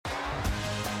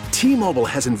T-Mobile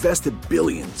has invested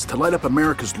billions to light up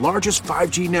America's largest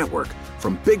 5G network,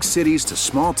 from big cities to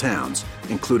small towns,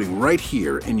 including right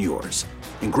here in yours.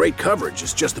 And great coverage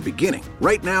is just the beginning.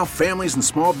 Right now, families and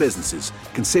small businesses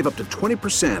can save up to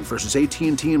 20% versus AT&T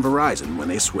and Verizon when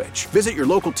they switch. Visit your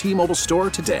local T-Mobile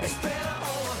store today.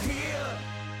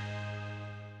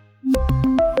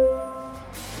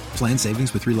 Plan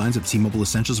savings with 3 lines of T-Mobile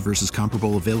Essentials versus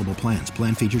comparable available plans.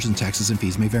 Plan features and taxes and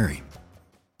fees may vary.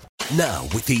 Now,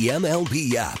 with the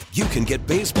MLB app, you can get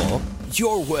baseball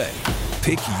your way.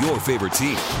 Pick your favorite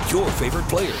team, your favorite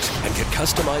players, and get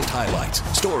customized highlights,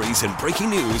 stories, and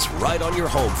breaking news right on your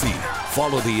home feed.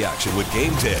 Follow the action with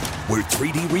Game Day, where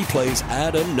 3D replays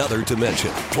add another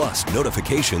dimension. Plus,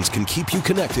 notifications can keep you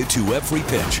connected to every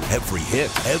pitch, every hit,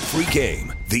 every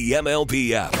game. The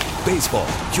MLB app. Baseball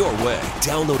your way.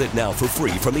 Download it now for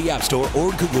free from the App Store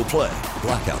or Google Play.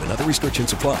 Blackout and other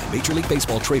restrictions apply. Major League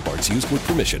Baseball trademarks used with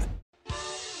permission.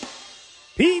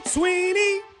 Pete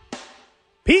Sweeney,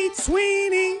 Pete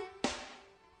Sweeney,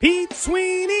 Pete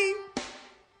Sweeney,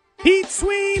 Pete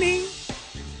Sweeney,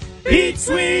 Pete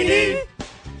Sweeney,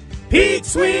 Pete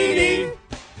Sweeney,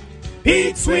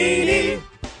 Pete Sweeney,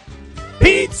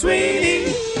 Pete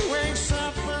Sweeney.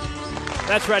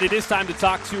 That's right. It is time to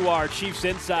talk to our Chiefs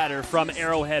insider from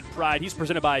Arrowhead Pride. He's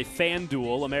presented by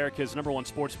FanDuel, America's #1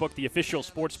 sportsbook, the official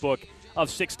sportsbook of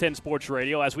 610 Sports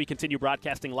Radio, as we continue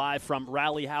broadcasting live from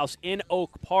Rally House in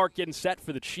Oak Park, getting set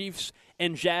for the Chiefs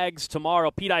and Jags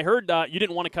tomorrow. Pete, I heard you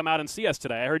didn't want to come out and see us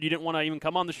today. I heard you didn't want to even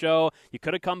come on the show. You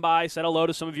could have come by, said hello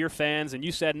to some of your fans, and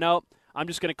you said, nope, I'm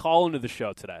just going to call into the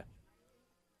show today.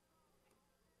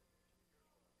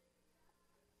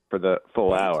 For the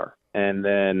full hour. And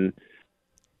then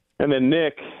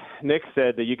Nick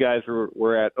said that you guys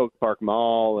were at Oak Park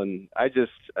Mall, and I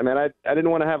didn't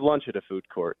want to have lunch at a food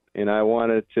court, and I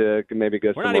wanted to maybe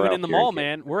go somewhere else. We're not even in the mall,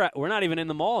 man. We're not even in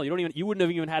the mall. You wouldn't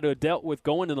have even had to have dealt with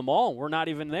going to the mall. We're not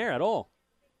even there at all.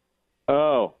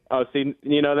 Oh, see,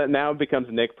 that now becomes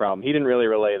a Nick problem. He didn't really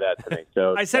relay that to me.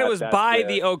 So I said it was by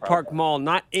the Oak Park Mall,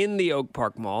 not in the Oak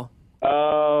Park Mall.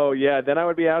 Oh, yeah, then I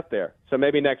would be out there. So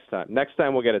maybe next time. Next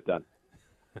time we'll get it done.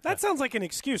 That sounds like an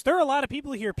excuse. There are a lot of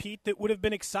people here, Pete, that would have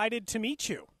been excited to meet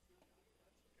you.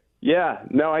 Yeah,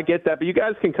 no, I get that, but you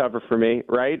guys can cover for me,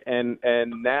 right? And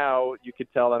now you could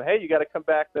tell them, hey, you got to come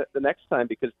back the next time,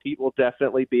 because Pete will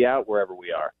definitely be out wherever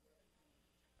we are.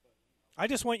 I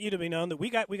just want you to be known that we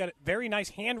got a very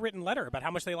nice handwritten letter about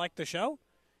how much they liked the show,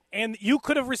 and you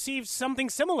could have received something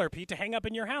similar, Pete, to hang up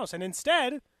in your house, and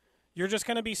instead you're just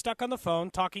going to be stuck on the phone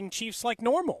talking Chiefs like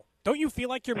normal. Don't you feel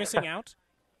like you're missing out?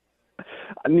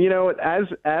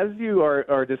 As you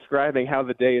are describing how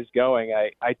the day is going,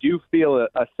 I do feel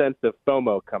a sense of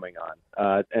FOMO coming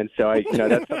on, and so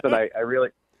that's something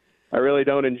I really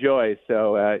don't enjoy.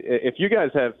 So if you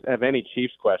guys have any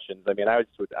Chiefs questions, I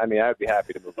would be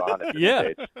happy to move on at this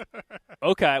stage.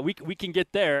 Okay, we can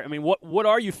get there. I mean, what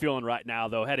are you feeling right now,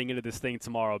 though, heading into this thing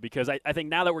tomorrow? Because I think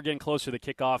now that we're getting closer to the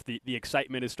kickoff, the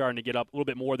excitement is starting to get up a little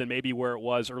bit more than maybe where it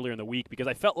was earlier in the week. Because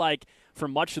I felt like for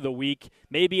much of the week,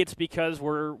 maybe it's because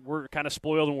we're kind of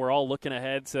spoiled and we're all looking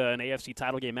ahead to an AFC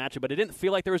title game matchup, but it didn't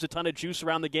feel like there was a ton of juice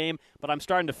around the game. But I'm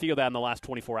starting to feel that in the last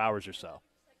 24 hours or so.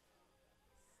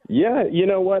 Yeah, you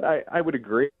know what? I would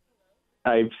agree.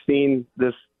 I've seen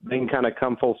this thing kind of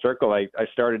come full circle. I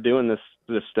started doing this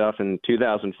stuff in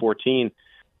 2014.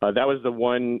 That was the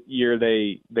one year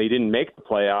they didn't make the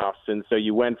playoffs, and so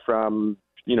you went from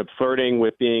flirting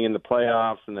with being in the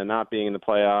playoffs and then not being in the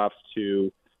playoffs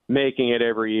to making it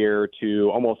every year to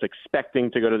almost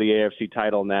expecting to go to the AFC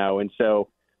title now. And so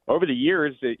over the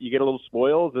years, you get a little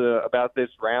spoiled about this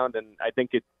round, and I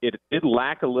think it did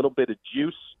lack a little bit of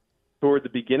juice toward the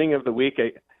beginning of the week.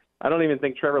 I don't even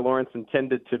think Trevor Lawrence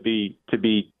intended to be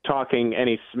talking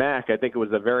any smack. I think it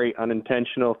was a very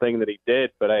unintentional thing that he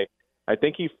did, but I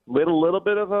think he lit a little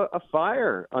bit of a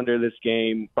fire under this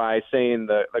game by saying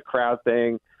the crowd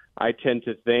thing. I tend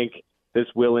to think this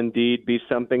will indeed be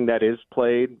something that is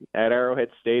played at Arrowhead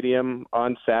Stadium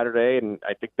on Saturday, and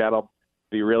I think that'll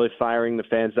be really firing the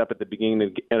fans up at the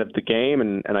beginning of the game.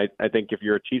 And I think if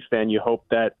you're a Chiefs fan, you hope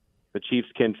that the Chiefs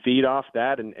can feed off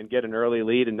that and get an early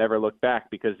lead and never look back,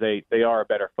 because they are a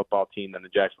better football team than the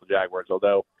Jacksonville Jaguars,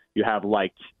 although you have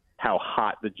liked how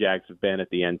hot the Jags have been at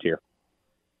the end here.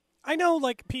 I know,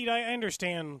 Pete, I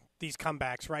understand these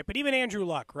comebacks, right? But even Andrew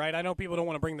Luck, right? I know people don't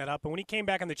want to bring that up, but when he came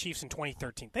back on the Chiefs in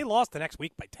 2013, they lost the next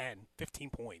week by 10, 15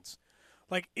 points.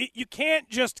 You can't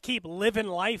just keep living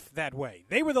life that way.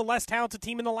 They were the less talented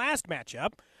team in the last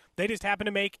matchup. They just happened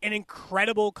to make an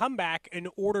incredible comeback in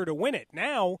order to win it.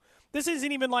 Now, this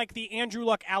isn't even like the Andrew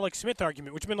Luck, Alex Smith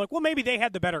argument, which has been maybe they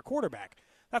had the better quarterback.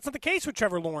 That's not the case with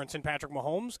Trevor Lawrence and Patrick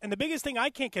Mahomes. And the biggest thing I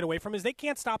can't get away from is they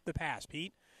can't stop the pass,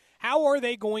 Pete. How are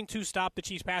they going to stop the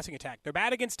Chiefs' passing attack? They're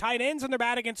bad against tight ends and they're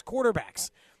bad against quarterbacks.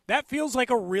 That feels like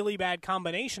a really bad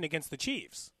combination against the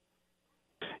Chiefs.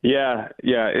 Yeah.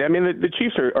 I mean, the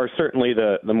Chiefs are certainly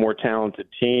the more talented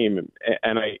team,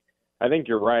 and I think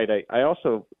you're right. I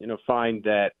also find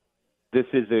that this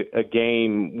is a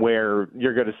game where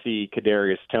you're going to see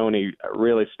Kadarius Toney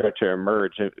really start to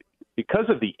emerge. Because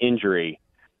of the injury,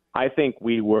 I think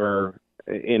we were,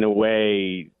 in a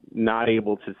way, not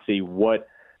able to see what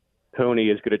Toney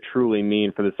is going to truly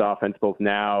mean for this offense, both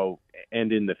now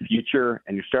and in the future.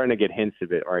 And you're starting to get hints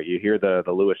of it. All right, you hear the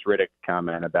Louis Riddick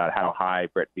comment about how high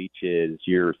Brett Veach is.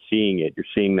 You're seeing it. You're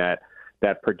seeing that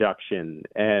production.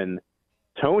 And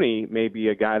Toney may be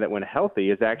a guy that, when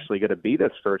healthy, is actually going to be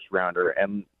this first rounder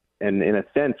and in a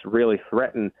sense, really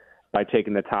threaten by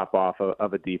taking the top off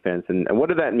of a defense. And what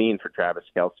did that mean for Travis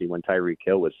Kelce when Tyreek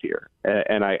Hill was here?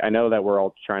 And I know that we're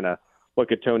all trying to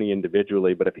look at Toney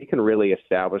individually, but if he can really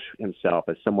establish himself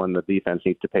as someone the defense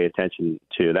needs to pay attention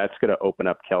to, that's going to open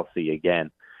up Kelce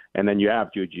again. And then you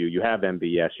have Juju, you have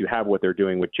MVS, you have what they're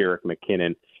doing with Jerick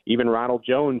McKinnon. Even Ronald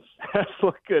Jones has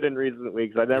looked good in recent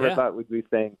weeks. I never thought we'd be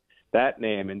saying that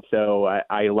name. And so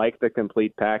I like the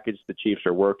complete package the Chiefs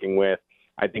are working with.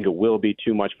 I think it will be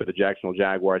too much for the Jacksonville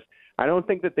Jaguars. I don't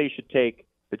think that they should take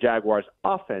the Jaguars'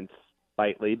 offense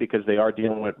lightly because they are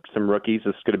dealing with some rookies.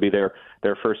 This is going to be their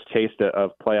first taste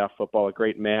of playoff football. A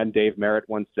great man, Dave Merritt,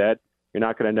 once said, "You're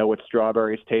not going to know what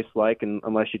strawberries taste like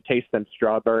unless you taste them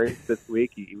strawberries." This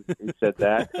week, he said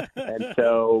that. And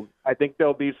so I think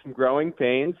there'll be some growing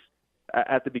pains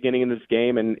at the beginning of this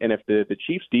game. And if the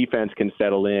Chiefs defense can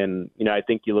settle in, I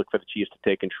think you look for the Chiefs to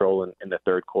take control in the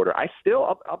third quarter.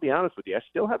 I'll be honest with you, I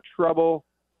still have trouble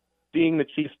seeing the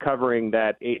Chiefs covering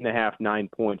that 8.5, 9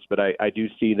 points, but I do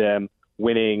see them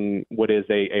winning what is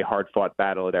a hard-fought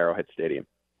battle at Arrowhead Stadium.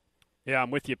 Yeah,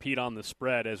 I'm with you, Pete, on the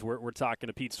spread as we're talking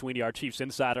to Pete Sweeney, our Chiefs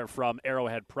insider from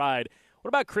Arrowhead Pride. What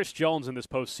about Chris Jones in this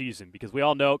postseason? Because we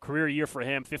all know career year for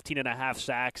him, 15.5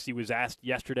 sacks. He was asked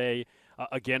yesterday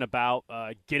again about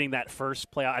getting that first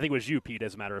playoff. I think it was you, Pete,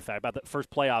 as a matter of fact, about that first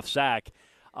playoff sack.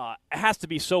 It has to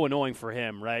be so annoying for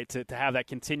him, right, to have that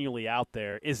continually out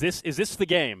there. Is this the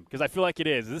game? Because I feel like it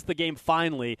is. Is this the game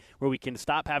finally where we can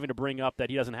stop having to bring up that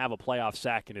he doesn't have a playoff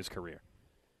sack in his career?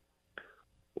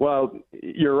 Well,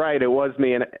 you're right. It was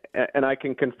me, and I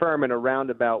can confirm in a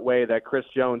roundabout way that Chris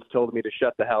Jones told me to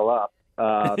shut the hell up.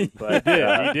 But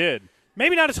he did.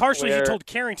 Maybe not as harshly as he told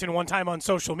Carrington one time on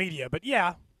social media, but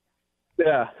yeah.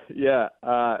 Yeah.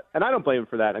 And I don't blame him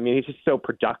for that. I mean, he's just so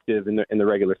productive in the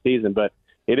regular season, but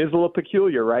it is a little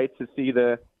peculiar, right, to see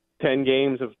the 10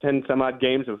 some odd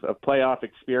games of playoff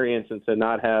experience and to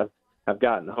not have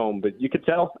gotten home. But you could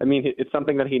tell. I mean, it's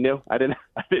something that he knew. I didn't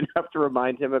have to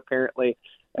remind him, apparently.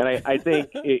 And I think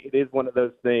it is one of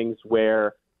those things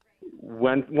where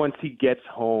once he gets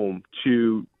home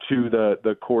to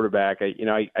the quarterback,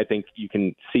 I think you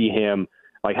can see him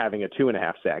like having a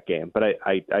 2.5 sack game. But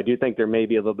I do think there may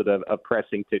be a little bit of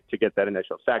pressing to get that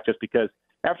initial sack, just because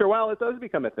after a while it does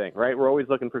become a thing, right? We're always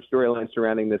looking for storylines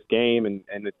surrounding this game,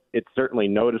 and it's certainly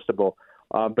noticeable.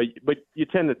 But you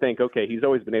tend to think, okay, he's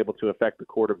always been able to affect the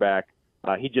quarterback.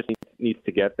 He just needs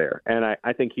to get there. And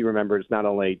I think he remembers not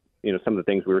only some of the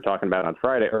things we were talking about on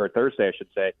Friday, or Thursday, I should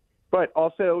say, but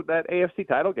also that AFC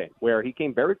title game where he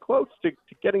came very close to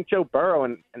getting Joe Burrow,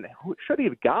 and should he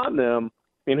have gotten them?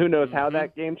 I mean, who knows how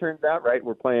that game turns out, right?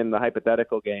 We're playing the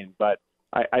hypothetical game, but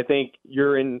I think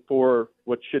you're in for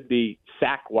what should be,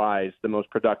 sack-wise, the most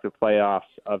productive playoffs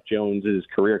of Jones's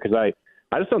career, because I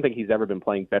just don't think he's ever been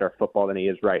playing better football than he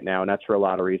is right now, and that's for a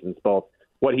lot of reasons, both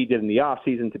what he did in the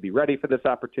offseason to be ready for this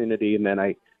opportunity, and then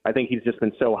I think he's just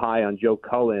been so high on Joe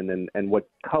Cullen and what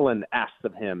Cullen asks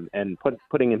of him, and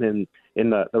putting him in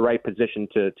the right position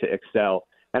to excel.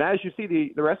 And as you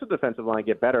see the rest of the defensive line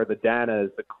get better, the Danas,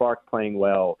 the Clark playing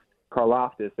well,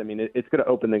 Karlaftis, I mean, it's going to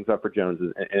open things up for Jones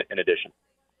in addition.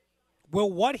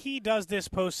 Will what he does this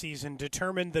postseason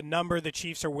determine the number the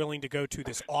Chiefs are willing to go to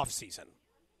this offseason?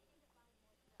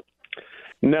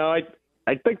 No,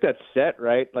 I think that's set,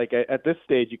 right? Like at this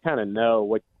stage, you kind of know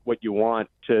what you want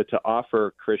to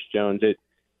offer Chris Jones.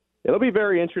 It'll be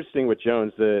very interesting with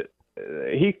Jones.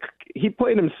 He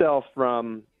played himself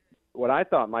from what I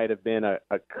thought might have been a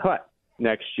cut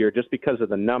next year just because of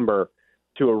the number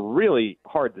to a really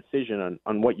hard decision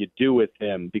on what you do with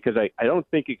him, because I don't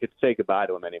think you could say goodbye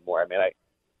to him anymore. I mean,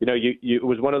 it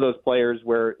was one of those players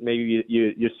where maybe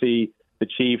you see the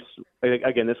Chiefs,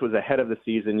 again, this was ahead of the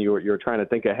season. You were trying to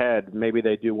think ahead. Maybe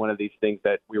they do one of these things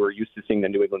that we were used to seeing the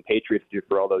New England Patriots do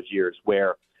for all those years,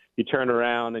 where you turn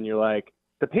around and you're like,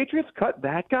 the Patriots cut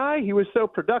that guy. He was so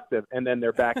productive, and then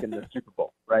they're back in the Super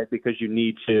Bowl, right? Because you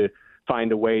need to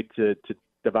find a way to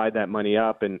divide that money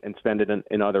up and spend it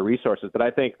in other resources. But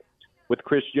I think with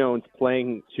Chris Jones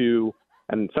playing to,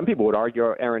 and some people would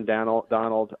argue Aaron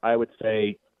Donald, I would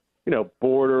say,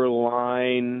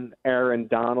 borderline Aaron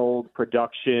Donald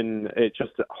production. It's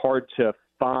just hard to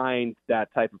find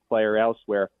that type of player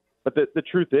elsewhere. But the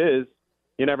truth is,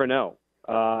 you never know.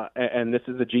 And this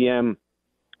is a GM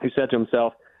who said to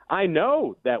himself, I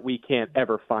know that we can't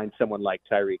ever find someone like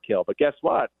Tyreek Hill, but guess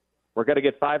what? We're going to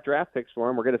get 5 draft picks for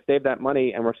him. We're going to save that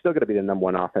money, and we're still going to be the number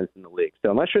 1 offense in the league. So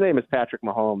unless your name is Patrick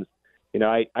Mahomes,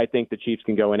 I think the Chiefs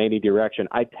can go in any direction.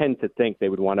 I tend to think they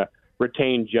would want to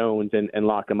retain Jones and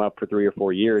lock him up for 3 or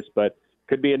 4 years, but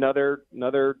could be another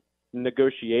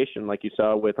negotiation like you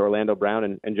saw with Orlando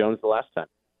Brown and Jones the last time.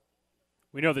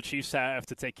 We know the Chiefs have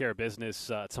to take care of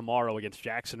business tomorrow against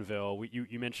Jacksonville.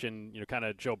 You mentioned kind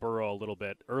of Joe Burrow a little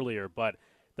bit earlier, but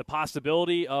the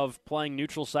possibility of playing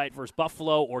neutral site versus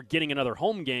Buffalo or getting another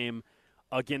home game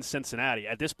against Cincinnati.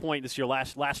 At this point, this is your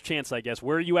last chance, I guess.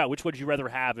 Where are you at? Which would you rather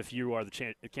have if you are the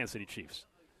Kansas City Chiefs?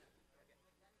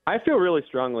 I feel really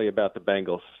strongly about the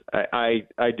Bengals.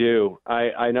 I do.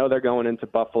 I know they're going into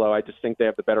Buffalo. I just think they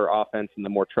have the better offense and the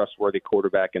more trustworthy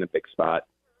quarterback in a big spot.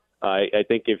 I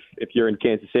think if you're in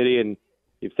Kansas City and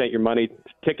you've sent your money to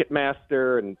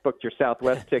Ticketmaster and booked your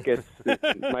Southwest tickets, you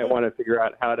might want to figure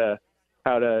out how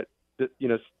to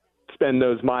spend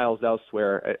those miles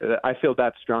elsewhere. I feel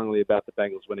that strongly about the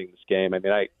Bengals winning this game. I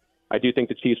mean, I do think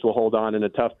the Chiefs will hold on in a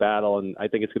tough battle, and I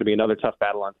think it's going to be another tough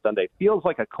battle on Sunday. It feels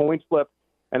like a coin flip,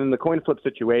 and in the coin flip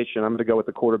situation, I'm going to go with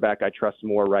the quarterback I trust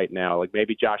more right now. Like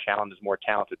maybe Josh Allen is more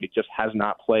talented. He just has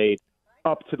not played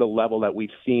up to the level that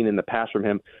we've seen in the past from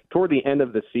him toward the end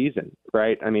of the season,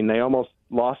 right? I mean, they almost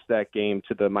lost that game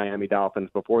to the Miami Dolphins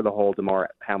before the whole DeMar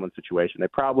Hamlin situation. They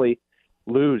probably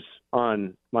lose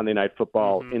on Monday Night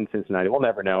Football in Cincinnati. We'll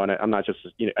never know, and I'm not just,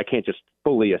 I can't just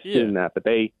fully assume that, but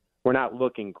they were not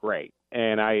looking great.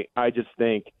 And I just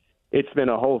think it's been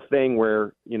a whole thing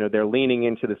where, they're leaning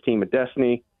into this team of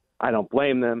destiny. I don't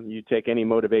blame them. You take any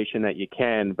motivation that you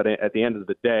can, but at the end of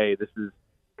the day, this is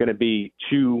going to be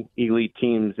 2 elite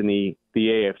teams in the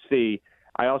AFC.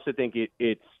 I also think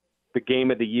it's the game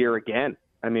of the year again.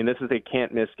 I mean, this is a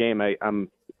can't-miss game.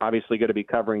 I'm obviously going to be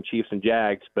covering Chiefs and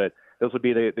Jags, but this will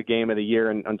be the game of the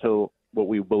year until what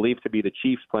we believe to be the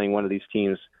Chiefs playing one of these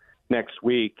teams next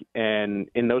week. And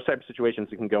in those type of situations,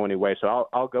 it can go any way. So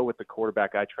I'll go with the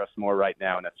quarterback I trust more right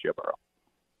now, and that's Joe Burrow.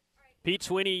 Pete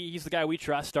Sweeney, he's the guy we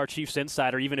trust, our Chiefs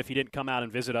insider, even if he didn't come out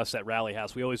and visit us at Rally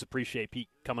House. We always appreciate Pete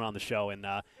coming on the show. And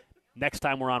next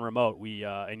time we're on remote,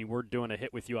 and we're doing a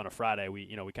hit with you on a Friday, we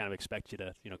kind of expect you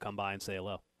to come by and say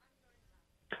hello.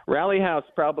 Rally House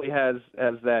probably has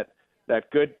that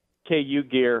good KU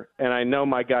gear, and I know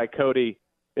my guy Cody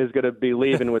is going to be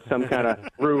leaving with some kind of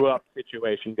brew-up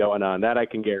situation going on. That I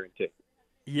can guarantee.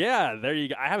 Yeah, there you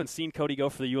go. I haven't seen Cody go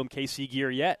for the UMKC gear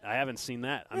yet. I haven't seen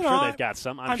that. I'm sure they've got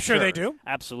some. I'm sure they do.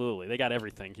 Absolutely. They got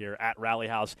everything here at Rally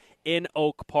House in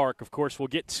Oak Park. Of course, we'll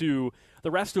get to the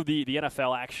rest of the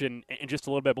NFL action in just a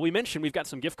little bit. But we mentioned we've got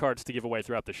some gift cards to give away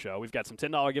throughout the show. We've got some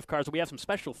 $10 gift cards, but we have some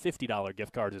special $50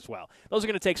 gift cards as well. Those are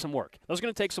going to take some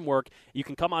work. You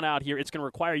can come on out here. It's going to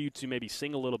require you to maybe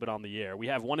sing a little bit on the air. We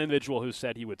have one individual who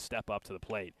said he would step up to the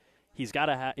plate. He's going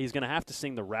to have to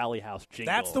sing the Rally House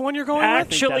jingle. That's the one you're going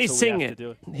Actually, with? sing it.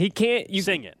 He can't. You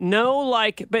sing it. No,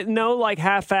 like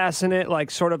half-assing it,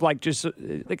 like sort of like just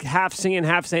like half singing,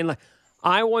 half saying. Like,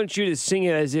 I want you to sing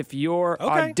it as if you're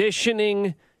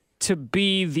auditioning to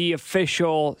be the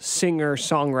official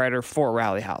singer-songwriter for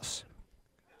Rally House.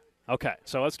 Okay,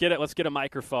 so let's get a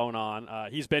microphone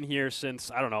on. He's been here since,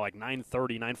 I don't know, like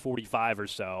 9:30, 9:45 or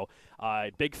so.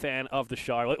 Big fan of the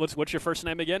show. What's your first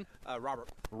name again? Robert.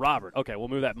 Robert. Okay, we'll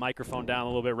move that microphone down a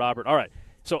little bit, Robert. All right.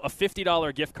 So a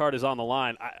 $50 gift card is on the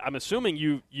line. I'm assuming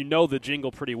you know the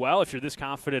jingle pretty well if you're this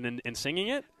confident in singing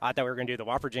it. I thought we were going to do the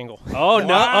Whopper jingle. Oh, no.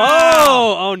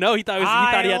 Wow. Oh, no. He thought he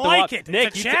had the Whopper. It. Nick,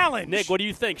 it's a challenge. Nick, what do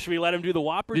you think? Should we let him do the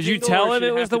Whopper jingle? jingle? Did you tell him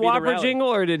it was the Whopper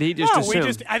jingle, or did he just assume?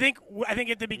 I think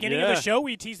at the beginning of the show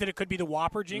we teased that it could be the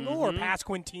Whopper jingle or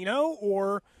Pasquantino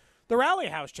or the Rally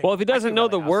House jingle. Well, if he doesn't know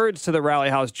the words to the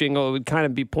Rally House jingle, it would kind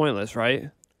of be pointless,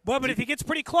 right? Well, but if he gets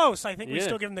pretty close, I think we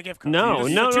still give him the gift card. No,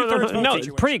 it's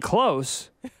pretty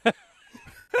close.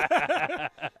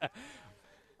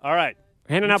 All right.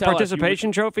 Handing out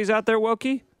participation trophies out there,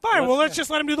 Wokey? Fine, well, let's just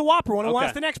let him do the Whopper one and we'll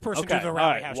ask the next person to do the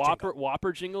Rally House jingle.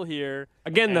 Whopper jingle here.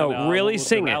 Again, though, really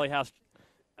sing it. Rally House.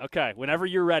 Okay, whenever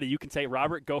you're ready, you can say,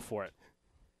 Robert, go for it.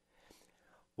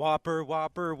 Whopper,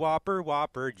 Whopper, Whopper,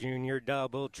 Whopper, Junior,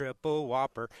 Double, Triple,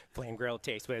 Whopper. Flame grill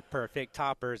taste with perfect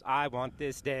toppers. I want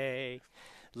this day.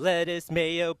 Lettuce,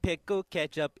 mayo, pickle,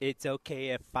 ketchup. It's okay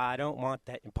if I don't want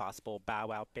that. Impossible Bow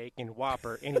Wow bacon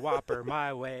Whopper in Whopper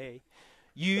my way.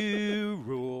 You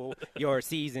rule your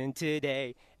season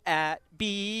today at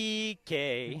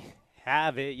BK.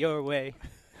 Have it your way.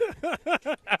 All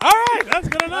right, that's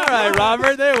good enough. All right,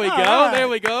 Robert, there we go. right. There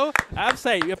we go. I'm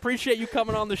saying, we appreciate you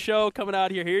coming on the show, coming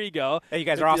out here. Here you go. Hey, you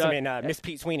guys are awesome, and Miss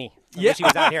Pete Sweeney. I Yeah, wish he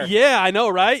was out here. yeah, I know,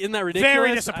 right? Isn't that ridiculous?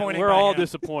 Very disappointing We're by all him.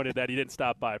 disappointed that he didn't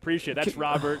stop by. Appreciate it. That's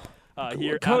Robert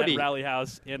here Cody. out at Rally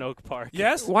House in Oak Park.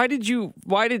 Yes? Why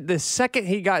did the second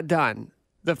he got done,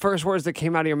 the first words that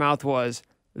came out of your mouth was,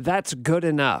 "That's good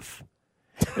enough"?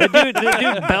 The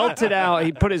dude belted out.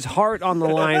 He put his heart on the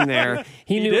line there.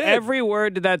 He knew did. every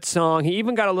word to that song. He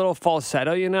even got a little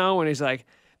falsetto, when he's like,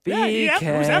 "BK,"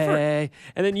 it was effort.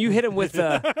 and then you hit him with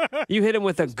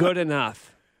a good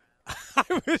enough.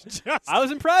 I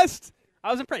was impressed.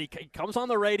 He comes on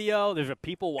the radio. There's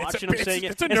people watching him sing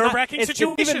it. It's a nerve-wracking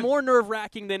situation. It's even more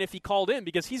nerve-wracking than if he called in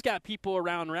because he's got people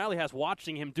around Rally House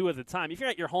watching him do it at the time. If you're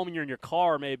at your home and you're in your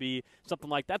car, maybe something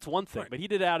like that's one thing. But he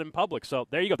did it out in public. So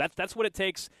there you go. That's what it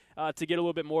takes to get a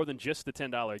little bit more than just the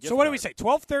 $10 gift So what do card. we say?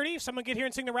 12:30. If someone get here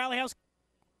and sing the Rally House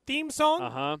theme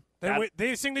song, then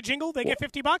they sing the jingle. They get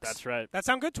 $50. That's right. That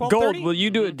sound good? 12:30. Gold, will you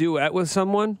do a duet with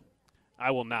someone? I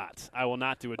will not. I will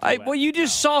not do a duet. Well, you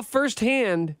just saw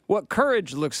firsthand what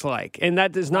courage looks like, and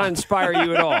that does not inspire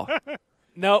you at all.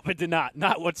 Nope, it did not.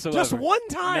 Not whatsoever. Just one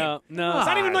time. No. It's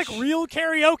not even like real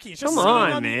karaoke. It's just Come singing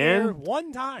on, the man. air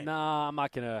one time. No, I'm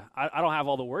not going to. I don't have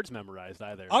all the words memorized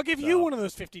either. I'll give so. you one of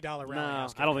those $50 Rally No,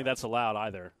 House. I don't think that's allowed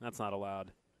either. That's not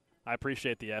allowed. I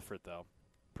appreciate the effort, though.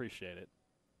 Appreciate it.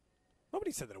 Nobody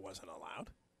said that it wasn't allowed.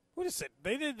 We just said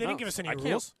they didn't give us any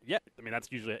rules. Yeah, I mean that's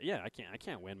usually I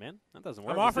can't win, man. That doesn't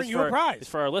work. I'm offering you a prize. It's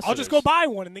for our listeners. I'll just go buy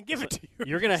one and then give it to you.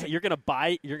 You're gonna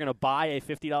buy a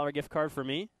 $50 gift card for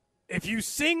me if you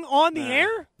sing on the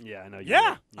air. Yeah, I know.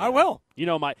 Yeah, I will. You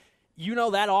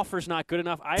know that offer's not good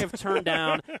enough. I have turned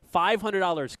down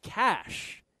 $500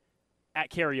 cash at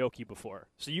karaoke before,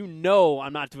 so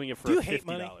I'm not doing it for Do you $50. hate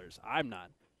money? I'm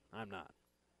not.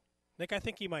 Nick, I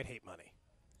think you might hate money.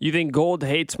 You think Gold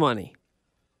hates money?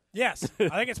 Yes, I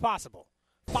think it's possible.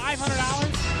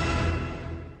 $500.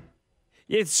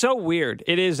 It's so weird.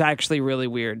 It is actually really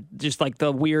weird. Just like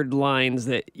the weird lines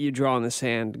that you draw in the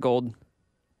sand, Gold.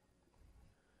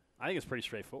 I think it's pretty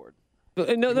straightforward.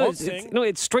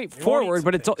 It's straightforward,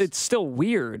 but things. it's still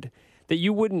weird that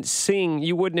you wouldn't sing.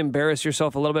 You wouldn't embarrass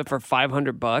yourself a little bit for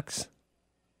 $500.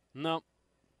 No,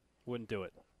 wouldn't do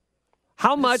it.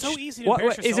 How much? so easy to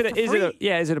embarrass is it? yourself for free.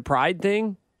 Is it a pride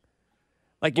thing?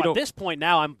 Like you Well, don't. at this point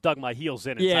now, I'm dug my heels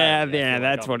in. Yeah, entirely. I feel like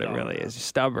that's I'm what it done. really is.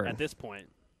 Stubborn. At this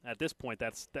point,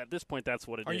 that's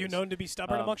what it is. Are you known to be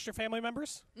stubborn amongst your family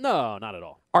members? No, not at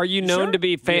all. Are you known sure? to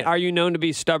be? Yeah. Are you known to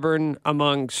be stubborn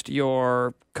amongst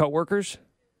your coworkers,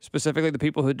 specifically the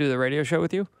people who do the radio show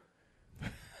with you?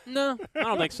 No, I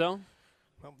don't think so.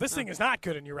 Well, this thing is not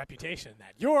good in your reputation.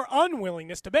 That your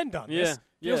unwillingness to bend on this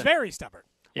feels yeah. very stubborn.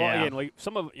 Well, Yeah. again, like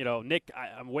some of Nick,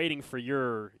 I'm waiting for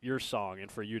your song and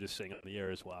for you to sing on the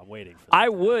air as well. I'm waiting for that. I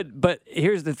would, but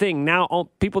here's the thing. Now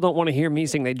people don't want to hear me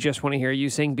sing; they just want to hear you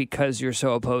sing because you're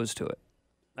so opposed to it.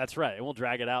 That's right, and we'll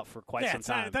drag it out for quite Yeah, some it's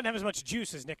not, time. it doesn't have as much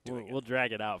juice as Nick doing We'll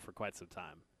drag it out for quite some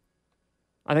time.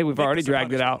 I think we've Make already this a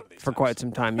dragged it punishment one out of these for times. quite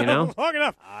some time. You it. know. Long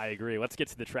enough. I agree. Let's get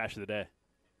to the trash of the day.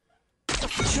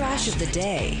 Trash of the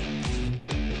day.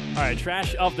 All right,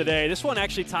 trash of the day. This one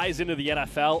actually ties into the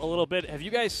NFL a little bit. Have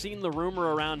you guys seen the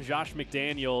rumor around Josh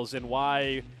McDaniels and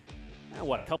why,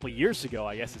 a couple of years ago,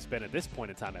 I guess it's been at this point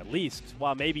in time at least,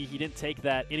 while maybe he didn't take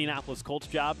that Indianapolis Colts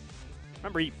job?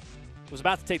 Remember, he was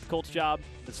about to take the Colts job,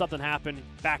 then something happened,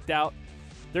 backed out.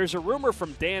 There's a rumor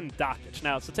from Dan Dockich.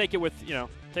 Now, so take it with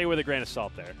a grain of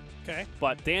salt there. Okay.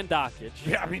 But Dan Dockich.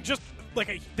 Yeah, I mean, just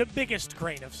like the biggest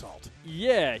grain of salt.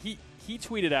 Yeah, he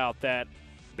tweeted out that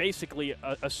basically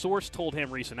a source told him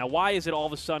recently. Now, why is it all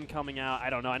of a sudden coming out? I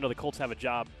don't know. I know the Colts have a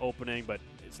job opening, but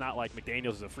it's not like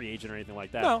McDaniels is a free agent or anything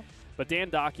like that. No. But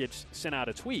Dan Dockich sent out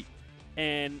a tweet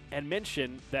and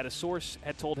mentioned that a source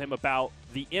had told him about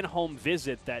the in-home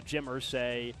visit that Jim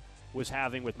Irsay was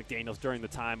having with McDaniels during the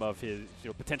time of his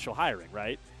potential hiring,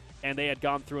 right? And they had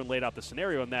gone through and laid out the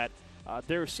scenario in that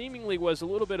there seemingly was a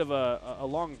little bit of a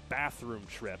long bathroom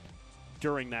trip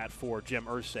during that for Jim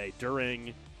Irsay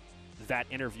during that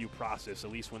interview process,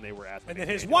 at least when they were at the And then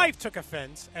his McDaniel. wife took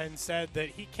offense and said that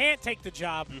he can't take the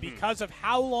job because of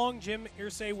how long Jim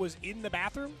Irsay was in the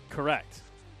bathroom. Correct.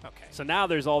 Okay. So now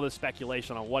there's all this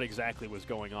speculation on what exactly was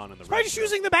going on in the Probably just restroom.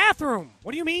 using the bathroom.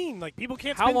 What do you mean? Like, people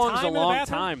can't How spend long is time a in the long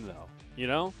bathroom? time, though? You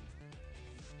know?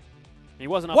 He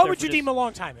wasn't up What there would for you just- deem a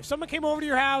long time? If someone came over to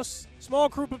your house, small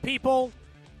group of people,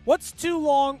 what's too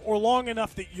long or long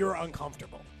enough that you're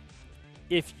uncomfortable?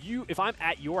 If I'm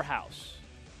at your house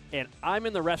and I'm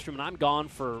in the restroom and I'm gone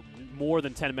for more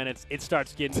than 10 minutes, it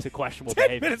starts getting to questionable 10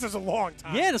 behavior. minutes is a long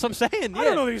time. Yeah, that's what I'm saying. I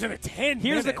don't know that he's in a 10 Here's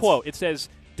minutes. the quote. It says,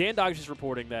 Dan Doggett is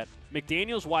reporting that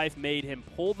McDaniel's wife made him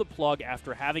pull the plug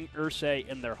after having Irsay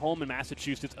in their home in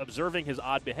Massachusetts observing his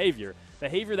odd behavior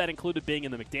that included being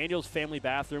in the McDaniel's family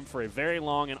bathroom for a very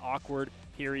long and awkward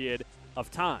period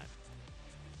of time.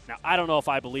 Now, I don't know if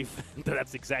I believe that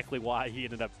that's exactly why he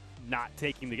ended up not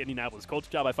taking the Indianapolis Colts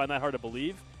job. I find that hard to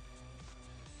believe.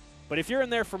 But if you're in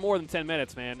there for more than 10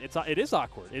 minutes, man, it is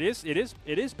awkward. It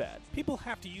is bad. People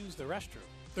have to use the restroom.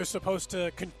 They're supposed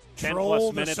to 10 control plus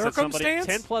the minutes circumstance.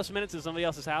 10 plus minutes at somebody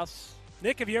else's house.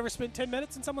 Nick, have you ever spent 10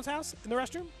 minutes in someone's house in the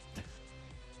restroom?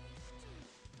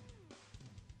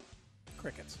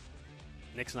 Crickets.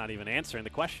 Nick's not even answering the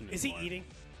question Is he anymore. eating?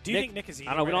 Do you think Nick is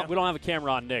eating? I don't know. right We don't have a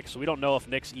camera on Nick, so we don't know if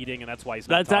Nick's eating, and that's why he's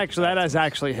not. That talking back is to us.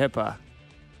 actually HIPAA.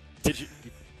 Did you?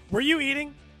 Were you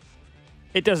eating?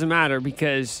 It doesn't matter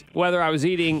because whether I was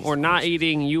eating or not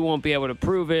eating, you won't be able to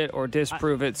prove it or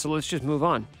disprove it. So let's just move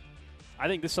on. I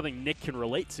think this is something Nick can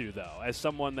relate to, though, as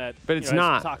someone that But it's has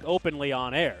not. talked openly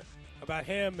on air. About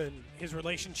him and his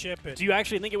relationship. And Do you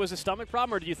actually think it was a stomach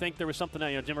problem, or do you think there was something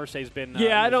that Jim Irsay's been?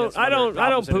 Yeah, I don't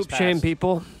poop poop shame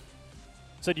people.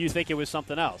 So do you think it was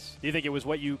something else? Do you think it was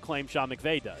what you claim Sean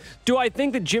McVay does? Do I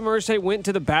think that Jim Irsay went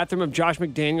to the bathroom of Josh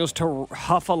McDaniels to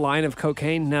huff a line of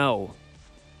cocaine? No.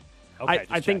 Okay,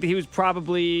 I think that he was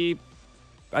probably,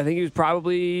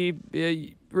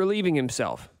 relieving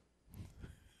himself.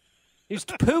 He's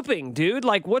pooping, dude.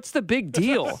 Like, what's the big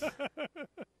deal?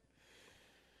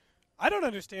 I don't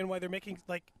understand why they're making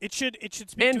it should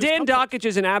speak And to his Dan comfort. Dockich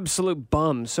is an absolute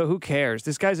bum, so who cares?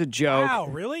 This guy's a joke. Wow,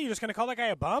 really? You're just gonna call that guy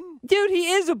a bum? Dude,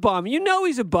 he is a bum. You know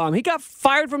he's a bum. He got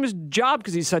fired from his job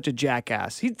because he's such a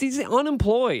jackass. He's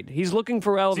unemployed. He's looking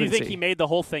for So relevancy. you think he made the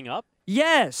whole thing up?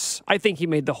 Yes, I think he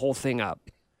made the whole thing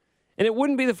up. And it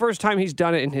wouldn't be the first time he's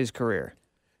done it in his career.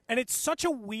 And it's such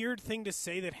a weird thing to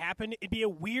say that happened. It'd be a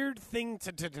weird thing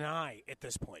to deny at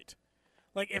this point.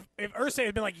 Like, if Irsay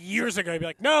had been like years ago, he'd be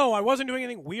like, no, I wasn't doing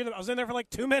anything weird. I was in there for like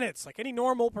 2 minutes, like any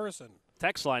normal person.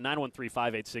 Text line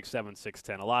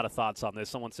 913-586-7610. A lot of thoughts on this.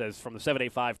 Someone says from the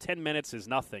 785, 10 minutes is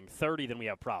nothing. 30, then we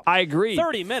have problems. I agree.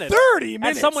 30 minutes? 30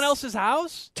 minutes? At someone else's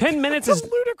house? 10 minutes That's is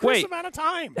a ludicrous wait. amount of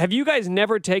time. Have you guys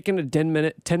never taken a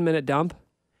 10-minute dump?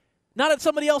 Not at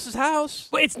somebody else's house.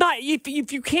 Well, it's not. If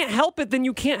you can't help it, then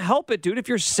you can't help it, dude. If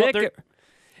you're sick, they're-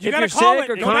 You if gotta you're call sick it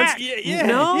or and go back. no,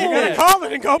 You gotta call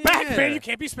it and go back, man. You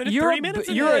can't be spending you're 30 minutes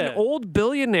in you're there. an old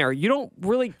billionaire. You don't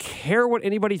really care what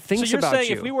anybody thinks So you're about saying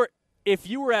you. if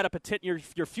you were at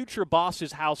your future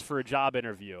boss's house for a job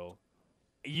interview,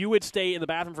 you would stay in the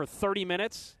bathroom for 30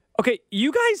 minutes? Okay,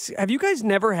 have you guys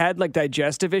never had like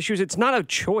digestive issues? It's not a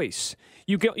choice.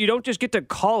 You don't just get to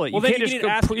call it. Well, you then can't you just can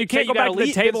ask- you you can't go gotta back to the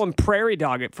leave, table 'cause- and prairie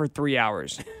dog it for 3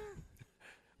 hours.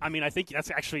 I mean, I think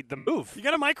that's actually the move. You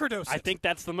gotta microdose I it. think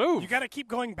that's the move. You gotta keep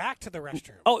going back to the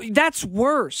restroom. Oh, that's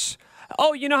worse.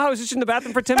 Oh, you know how I was just in the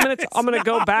bathroom for 10 minutes? I'm going to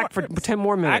go back for 10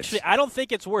 more minutes. Actually, I don't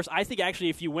think it's worse. I think actually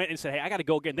if you went and said, hey, I got to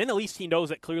go again, then at least he knows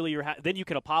that clearly then you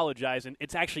can apologize, and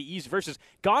it's actually easy versus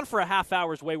gone for a half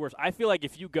hour is way worse. I feel like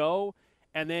if you go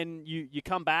and then you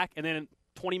come back and then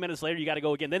 20 minutes later you got to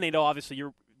go again, then they know obviously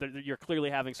you're clearly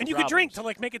having some And you problems. could drink to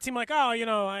like make it seem like,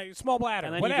 small bladder,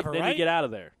 and then whatever, then right? you get out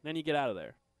of there. Then you get out of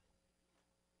there.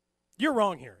 You're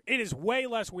wrong here. It is way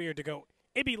less weird to go.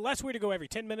 It'd be less weird to go every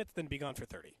 10 minutes than be gone for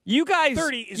 30. You guys,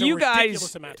 30 is a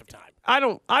ridiculous amount of time. I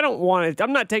don't want it.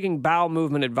 I'm not taking bowel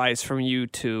movement advice from you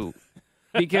two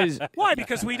because Why?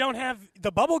 Because we don't have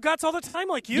the bubble guts all the time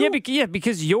like you?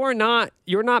 because you're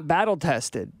not battle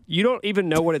tested. You don't even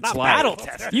know what it's Not like. battle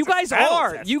tested. You guys Battle are.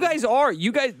 tested. You guys are.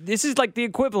 You guys. This is like the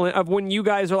equivalent of when you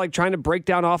guys are like trying to break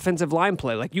down offensive line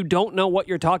play. Like you don't know what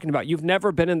you're talking about. You've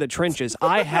never been in the trenches.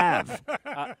 I have.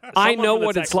 I know from the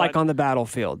what it's text like line- on the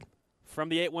battlefield. From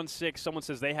the 816, someone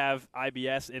says they have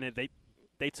IBS in it.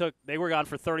 They were gone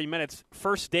for 30 minutes.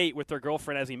 First date with their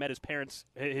girlfriend as he met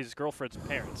his girlfriend's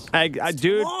parents. I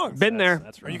dude, long. been there.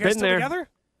 That's Are right. you guys been still there. together?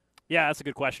 Yeah, that's a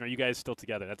good question. Are you guys still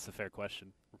together? That's a fair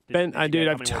question. Been, Did you dude,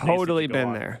 guys- I've how many more days did totally you go been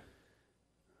on? there.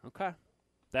 Okay.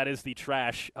 That is the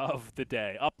trash of the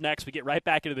day. Up next, we get right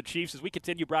back into the Chiefs as we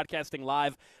continue broadcasting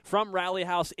live from Rally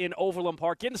House in Overland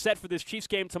Park. Getting set for this Chiefs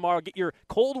game tomorrow. Get your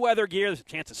cold weather gear. There's a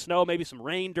chance of snow, maybe some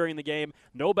rain during the game.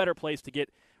 No better place to get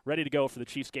ready to go for the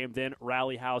Chiefs game, then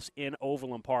Rally House in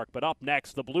Overland Park. But up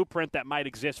next, the blueprint that might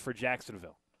exist for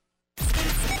Jacksonville.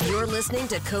 You're listening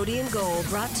to Cody and Gold,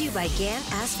 brought to you by Gant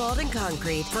Asphalt and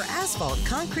Concrete. For asphalt,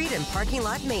 concrete, and parking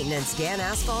lot maintenance, Gant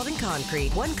Asphalt and Concrete.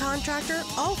 One contractor,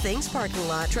 all things parking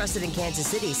lot. Trusted in Kansas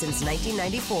City since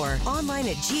 1994. Online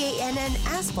at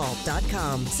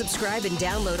GANNasphalt.com. Subscribe and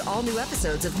download all new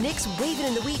episodes of Nick's Wavin'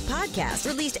 in the Wheat podcast,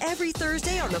 released every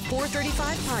Thursday on the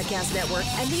 435 Podcast Network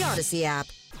and the Odyssey app.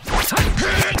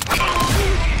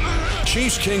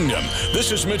 Chiefs Kingdom.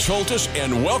 This is Mitch Holtis,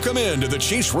 and welcome into the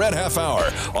Chiefs Red Half Hour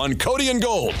on Cody and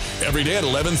Gold. Every day at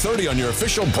 11:30 on your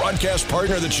official broadcast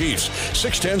partner, the Chiefs,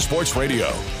 610 Sports Radio.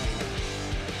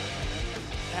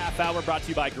 Half hour brought to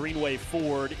you by Greenway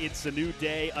Ford. It's a new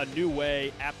day, a new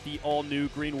way at the all-new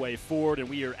Greenway Ford, and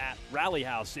we are at Rally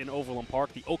House in Overland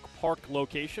Park, the Oak Park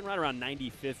location, right around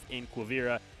 95th in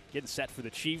Quivira. Getting set for the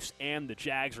Chiefs and the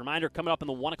Jags. Reminder, coming up in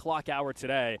the 1 o'clock hour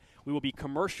today, we will be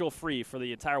commercial-free for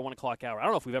the entire 1 o'clock hour. I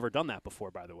don't know if we've ever done that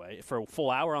before, by the way, for a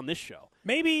full hour on this show.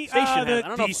 Maybe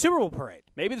the Super Bowl parade.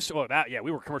 Maybe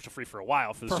we were commercial-free for a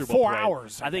while for the Super For Bowl 4 parade.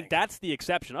 hours, I think that's the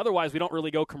exception. Otherwise, we don't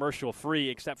really go commercial-free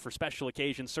except for special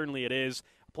occasions. Certainly it is.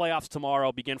 Playoffs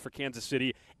tomorrow begin for Kansas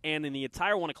City. And in the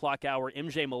entire 1 o'clock hour,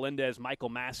 MJ Melendez, Michael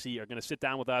Massey are going to sit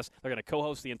down with us. They're going to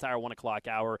co-host the entire 1 o'clock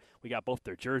hour. We got both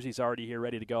their jerseys already here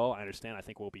ready to go. I understand. I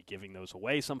think we'll be giving those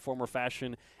away some form or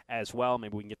fashion as well.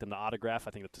 Maybe we can get them to autograph.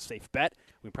 I think that's a safe bet.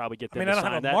 We can probably get them to sign that. I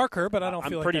don't have a marker, but I don't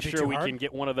feel like that'd be too hard. I'm pretty sure we can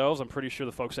get one of those. I'm pretty sure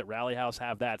the folks at Rally House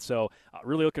have that. So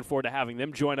really looking forward to having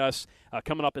them join us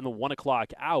coming up in the 1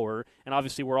 o'clock hour. And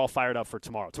obviously we're all fired up for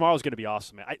tomorrow. Tomorrow's going to be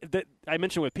awesome, man. I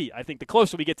mentioned with Pete, I think the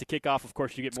closer we get to kickoff, of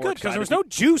course, you get more excited. Because there was no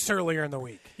juice earlier in the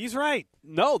week. He's right.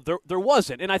 No, there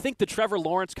wasn't. And I think the Trevor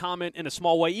Lawrence comment in a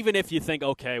small way, even if you think,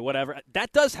 okay, whatever,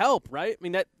 that does help, right? I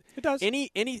mean, it does. Any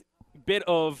bit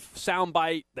of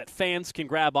soundbite that fans can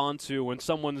grab onto when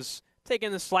someone's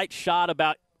taking a slight shot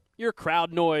about your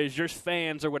crowd noise, your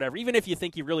fans, or whatever, even if you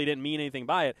think you really didn't mean anything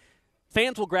by it,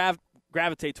 fans will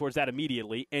gravitate towards that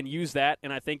immediately and use that.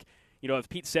 And I think, as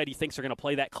Pete said, he thinks they're going to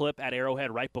play that clip at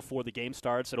Arrowhead right before the game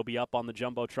starts. It'll be up on the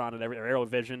Jumbotron and Arrow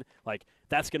Vision. Like,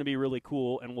 that's going to be really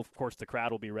cool, and, of course, the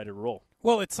crowd will be ready to roll.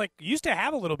 Well, it's like you used to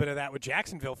have a little bit of that with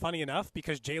Jacksonville, funny enough,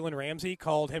 because Jalen Ramsey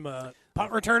called him a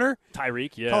punt returner.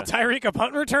 Tyreek, yeah. Called Tyreek a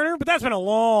punt returner, but that's been a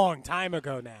long time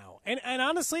ago now. And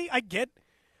honestly, I get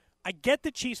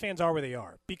that Chiefs fans are where they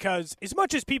are, because as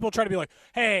much as people try to be like,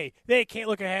 hey, they can't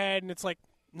look ahead, and it's like,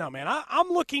 no, man, I'm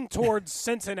looking towards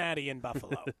Cincinnati and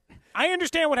Buffalo. I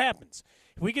understand what happens.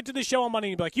 If we get to the show on Monday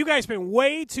and be like, you guys spend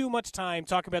way too much time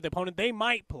talking about the opponent they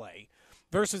might play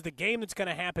versus the game that's going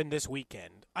to happen this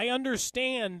weekend. I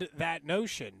understand that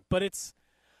notion, but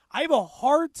I have a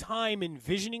hard time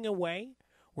envisioning a way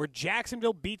where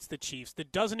Jacksonville beats the Chiefs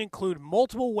that doesn't include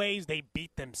multiple ways they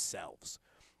beat themselves.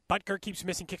 Butker keeps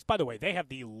missing kicks. By the way, they have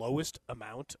the lowest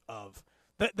amount of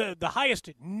the highest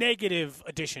negative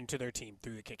addition to their team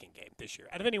through the kicking game this year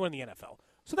out of anyone in the NFL.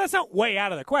 So that's not way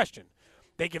out of the question.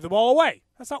 They give the ball away.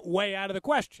 That's not way out of the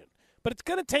question. But it's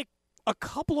going to take a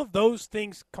couple of those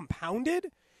things compounded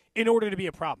in order to be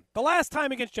a problem. The last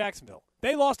time against Jacksonville,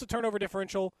 they lost a turnover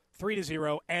differential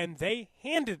 3-0, and they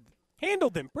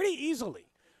handled them pretty easily.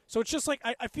 So it's just like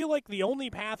I feel like the only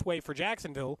pathway for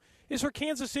Jacksonville is for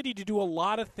Kansas City to do a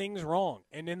lot of things wrong.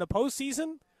 And in the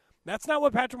postseason, that's not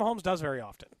what Patrick Mahomes does very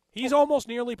often. He's almost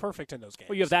nearly perfect in those games.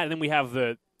 Well, you have that, and then we have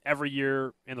the every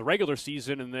year in the regular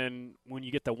season, and then when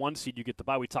you get the 1 seed, you get the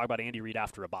bye. We talk about Andy Reid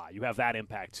after a bye. You have that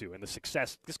impact, too. And the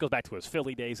success, this goes back to his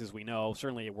Philly days, as we know.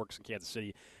 Certainly it works in Kansas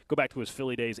City. Go back to his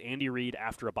Philly days, Andy Reid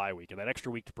after a bye week, and that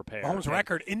extra week to prepare. Mahomes'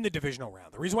 record in the divisional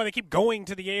round. The reason why they keep going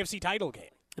to the AFC title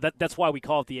game. That's why we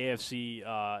call it the AFC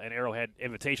and Arrowhead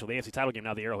Invitational, the AFC title game,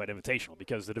 now the Arrowhead Invitational,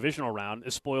 because the divisional round,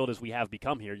 as spoiled as we have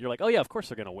become here, you're like, oh, yeah, of course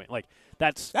they're going to win. Like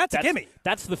that's a gimme.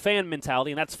 That's the fan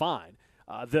mentality, and that's fine.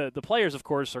 The players, of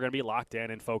course, are going to be locked in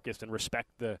and focused and respect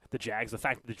the Jags. The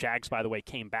fact that the Jags, by the way,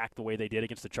 came back the way they did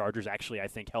against the Chargers actually, I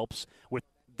think, helps with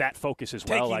that focus as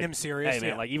well. Taking them serious. Hey,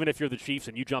 man, like even if you're the Chiefs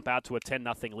and you jump out to a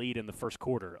 10-0 lead in the first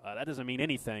quarter, that doesn't mean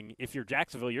anything. If you're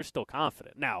Jacksonville, you're still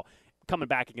confident. Now, coming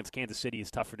back against Kansas City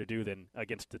is tougher to do than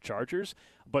against the Chargers,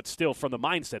 but still from the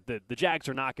mindset that the Jags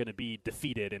are not going to be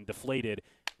defeated and deflated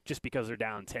just because they're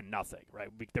down 10-0, right?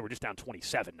 They were just down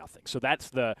 27-0. So that's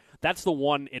the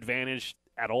one advantage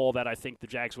at all that I think the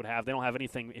Jags would have. They don't have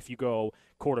anything if you go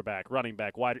quarterback, running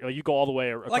back, wide. You go all the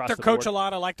way across the board. I like their coach a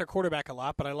lot. I like their quarterback a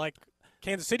lot, but I like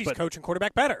Kansas City's coach and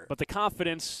quarterback better. But the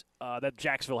confidence that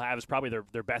Jacksonville have is probably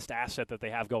their best asset that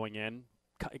they have going in.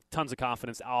 Tons of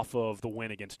confidence off of the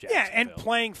win against Jacksonville. Yeah, and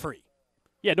playing free.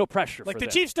 Yeah, no pressure. Like for the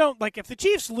them. Chiefs don't – like if the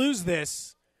Chiefs lose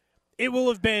this, it will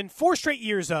have been 4 straight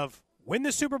years of win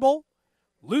the Super Bowl,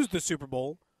 lose the Super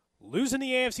Bowl, lose in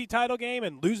the AFC title game,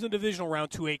 and lose in the divisional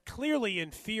round to a clearly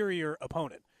inferior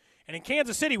opponent. And in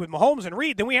Kansas City with Mahomes and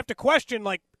Reed, then we have to question,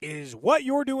 like, is what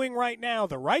you're doing right now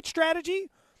the right strategy,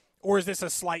 or is this a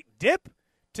slight dip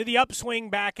to the upswing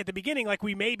back at the beginning like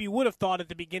we maybe would have thought at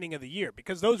the beginning of the year?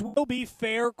 Because those will be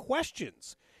fair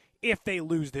questions if they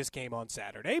lose this game on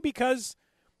Saturday, because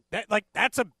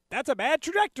that's a bad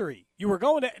trajectory. You were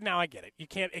going to – now I get it. It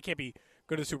can't be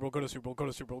go to the Super Bowl, go to the Super Bowl, go to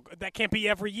the Super Bowl. That can't be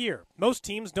every year. Most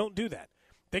teams don't do that.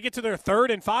 They get to their 3rd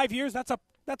in 5 years, that's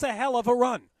a hell of a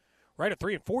run. Right, a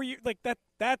 3 and 4 year, like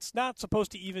that's not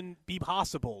supposed to even be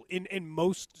possible in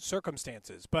most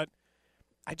circumstances. But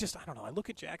I don't know. I look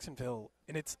at Jacksonville,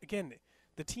 and it's, again,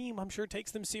 the team I'm sure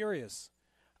takes them serious.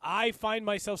 I find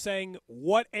myself saying,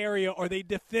 what area are they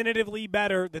definitively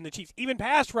better than the Chiefs? Even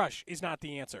pass rush is not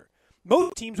the answer.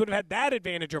 Most teams would have had that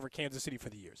advantage over Kansas City for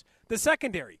the years. The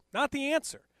secondary, not the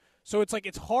answer. So it's like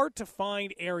it's hard to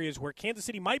find areas where Kansas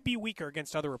City might be weaker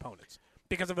against other opponents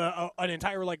because of an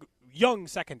entire young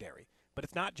secondary, but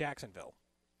it's not Jacksonville.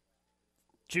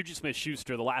 Juju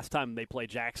Smith-Schuster, the last time they played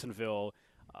Jacksonville,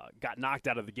 got knocked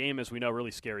out of the game, as we know,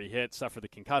 really scary hit, suffered the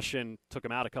concussion, took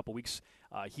him out a couple weeks.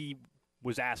 He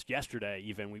was asked yesterday,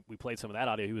 even, we played some of that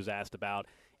audio, he was asked about,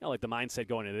 the mindset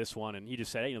going into this one, and he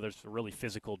just said, there's a really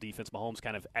physical defense. Mahomes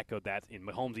kind of echoed that, and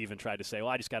Mahomes even tried to say,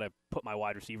 well, I just got to put my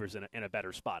wide receivers in a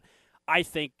better spot. I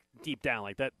think deep down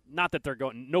like that, not that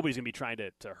nobody's going to be trying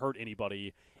to hurt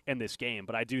anybody in this game,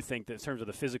 but I do think that in terms of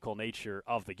the physical nature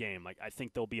of the game, I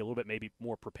think they'll be a little bit maybe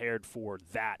more prepared for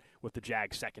that with the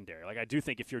Jags secondary. I do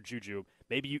think if you're Juju,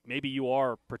 maybe you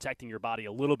are protecting your body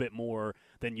a little bit more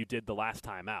than you did the last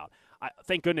time out.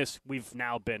 Thank goodness we've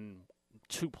now been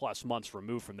 2+ months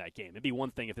removed from that game. It'd be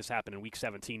one thing if this happened in Week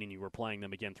 17 and you were playing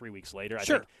them again 3 weeks later. I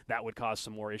think that would cause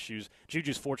some more issues.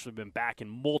 Juju's fortunately been back in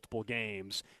multiple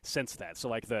games since that.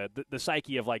 So the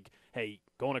psyche of hey,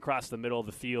 going across the middle of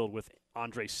the field with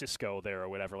Andre Cisco there or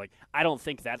whatever, I don't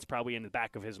think that's probably in the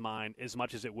back of his mind as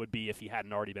much as it would be if he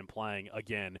hadn't already been playing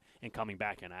again and coming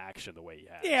back in action the way he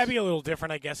has. Yeah, it'd be a little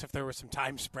different, I guess, if there was some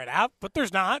time spread out, but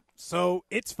there's not, so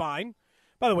it's fine.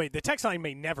 By the way, the text line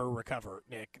may never recover,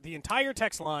 Nick. The entire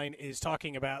text line is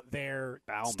talking about their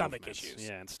bowel stomach movements. issues.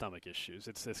 Yeah, and stomach issues.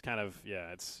 It's kind of,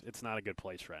 it's not a good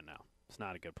place right now. It's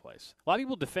not a good place. A lot of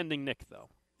people defending Nick, though.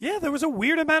 Yeah, there was a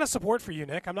weird amount of support for you,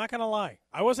 Nick. I'm not going to lie.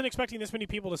 I wasn't expecting this many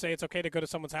people to say it's okay to go to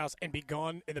someone's house and be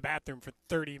gone in the bathroom for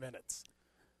 30 minutes.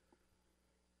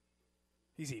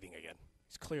 He's eating again.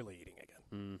 He's clearly eating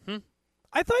again. Mm-hmm.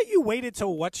 I thought you waited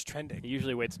till what's trending. He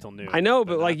usually waits till noon. I know,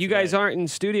 but you guys aren't in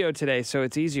studio today, so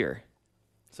it's easier.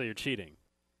 So you're cheating.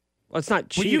 Well, it's not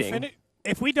cheating. Will you finish?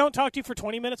 If we don't talk to you for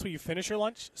 20 minutes, will you finish your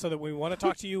lunch so that when we want to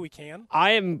talk to you, we can?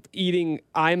 I'm eating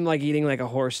like a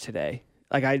horse today.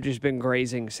 I've just been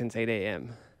grazing since 8 a.m.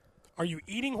 Are you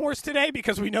eating horse today?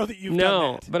 Because we know that you've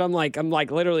done that. No, but I'm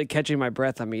literally catching my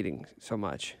breath. I'm eating so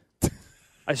much.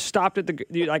 I stopped at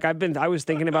I was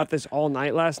thinking about this all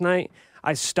night last night.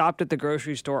 I stopped at the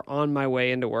grocery store on my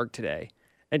way into work today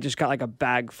and just got a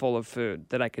bag full of food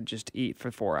that I could just eat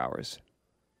for 4 hours.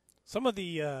 Some of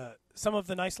the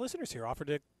nice listeners here offered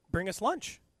to bring us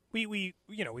lunch. We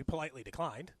politely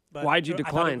declined. But why'd you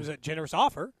decline? I thought it was a generous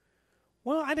offer.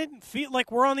 Well, I didn't feel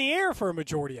like we're on the air for a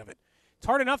majority of it. It's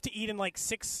hard enough to eat in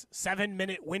 6-7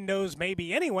 minute windows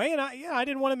maybe anyway, and I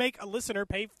didn't want to make a listener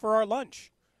pay for our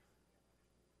lunch.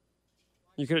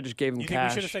 You could have just gave him cash. You think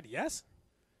we should have said yes?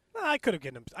 No, I could have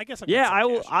given him. I guess. I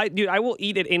will. I will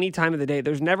eat at any time of the day.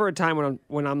 There's never a time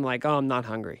when I'm like, oh, I'm not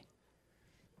hungry.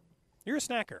 You're a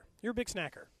snacker. You're a big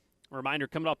snacker. A reminder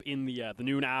coming up in the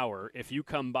noon hour. If you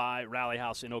come by Rally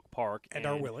House in Oak Park and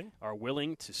are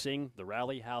willing to sing the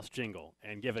Rally House jingle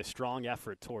and give a strong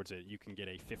effort towards it, you can get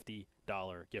a $50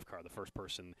 gift card. The first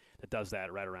person that does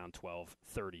that right around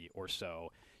 12:30 or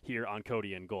so here on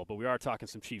Cody and Gold. But we are talking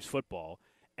some Chiefs football.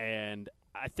 And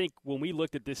I think when we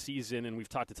looked at this season, and we've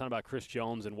talked a ton about Chris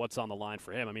Jones and what's on the line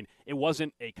for him, I mean, it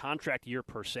wasn't a contract year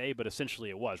per se, but essentially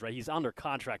it was, right? He's under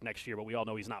contract next year, but we all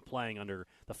know he's not playing under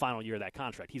the final year of that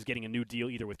contract. He's getting a new deal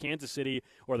either with Kansas City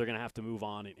or they're going to have to move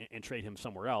on and trade him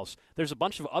somewhere else. There's a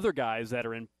bunch of other guys that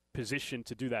are in position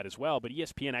to do that as well, but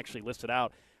ESPN actually listed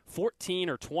out 14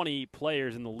 or 20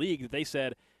 players in the league that they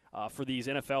said for these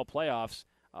NFL playoffs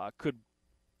could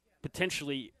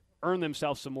potentially earn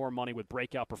themselves some more money with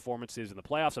breakout performances in the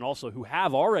playoffs, and also who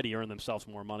have already earned themselves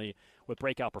more money with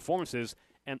breakout performances,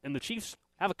 and the Chiefs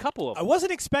have a couple of them. I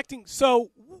wasn't expecting –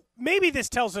 so maybe this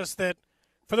tells us that,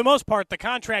 for the most part, the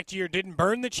contract year didn't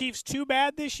burn the Chiefs too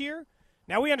bad this year.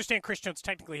 Now, we understand Chris Jones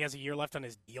technically has a year left on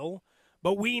his deal,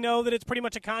 But we know that it's pretty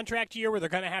much a contract year where they're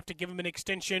going to have to give him an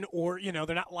extension or,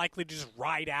 they're not likely to just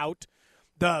ride out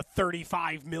the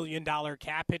 $35 million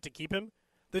cap hit to keep him.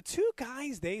 The two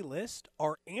guys they list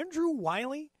are Andrew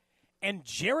Wiley and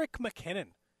Jerick McKinnon.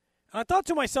 And I thought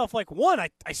to myself, one,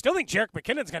 I still think Jerick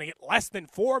McKinnon's going to get less than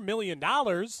 $4 million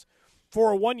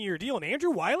for a one-year deal. And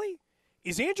Andrew Wiley?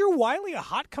 Is Andrew Wiley a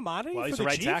hot commodity for the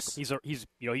Chiefs?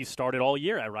 He's started all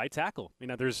year at right tackle.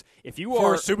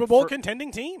 For a Super Bowl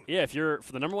contending team. Yeah, if you're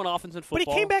for the number one offense in football.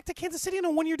 But he came back to Kansas City on a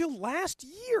one-year deal last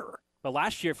year. But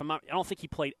last year, I don't think he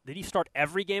played. Did he start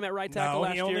every game at right tackle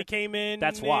last year? No, he only came in.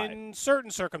 That's why. In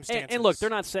certain circumstances. And look, they're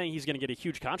not saying he's going to get a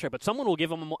huge contract, but someone will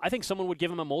give him. I think someone would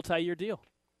give him a multi-year deal.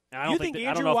 I don't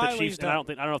know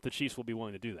if the Chiefs will be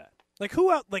willing to do that.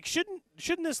 Who else?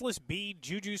 Shouldn't this list be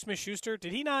Juju Smith-Schuster?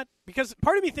 Did he not? Because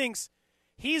part of me thinks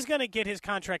he's going to get his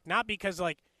contract not because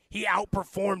he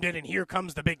outperformed it and here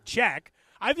comes the big check.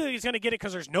 I feel like he's going to get it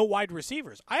because there's no wide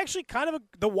receivers. I actually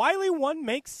the Wiley one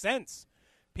makes sense.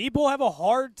 People have a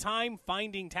hard time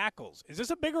finding tackles. Is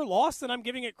this a bigger loss than I'm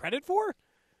giving it credit for?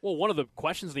 Well, one of the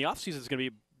questions in the offseason is going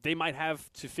to be they might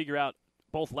have to figure out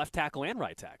both left tackle and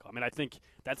right tackle. I think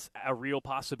that's a real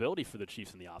possibility for the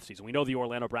Chiefs in the offseason. We know the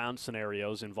Orlando Browns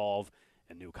scenarios involve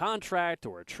a new contract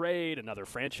or a trade, another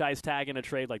franchise tag in a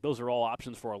trade. Those are all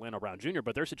options for Orlando Brown Jr.,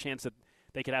 but there's a chance that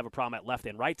they could have a problem at left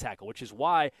and right tackle, which is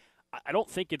why I don't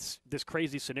think it's this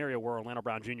crazy scenario where Orlando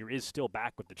Brown Jr. is still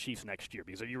back with the Chiefs next year,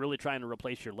 because if you're really trying to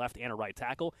replace your left and a right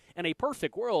tackle, in a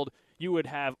perfect world, you would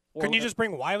have Couldn't you just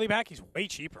bring Wiley back? He's way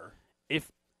cheaper.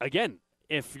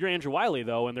 If you're Andrew Wiley,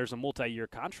 though, and there's a multi-year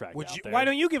contract there. Why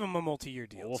don't you give him a multi-year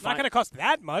deal? It's not going to cost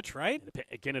that much, right?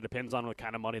 Again, it depends on what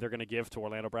kind of money they're going to give to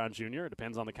Orlando Brown Jr. It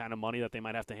depends on the kind of money that they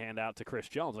might have to hand out to Chris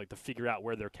Jones, to figure out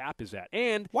where their cap is at.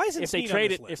 And why isn't if they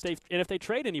trade if they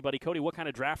trade anybody, Cody, what kind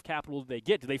of draft capital do they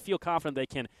get? Do they feel confident they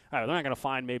can? They're not going to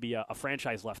find maybe a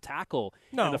franchise left tackle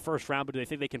in the first round, but do they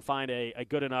think they can find a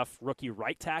good enough rookie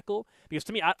right tackle? Because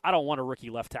to me, I don't want a rookie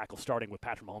left tackle starting with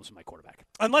Patrick Mahomes as my quarterback.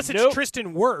 Unless it's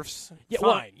Tristan Wirfs,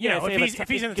 fine. If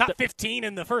he's in the top 15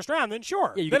 in the first round, then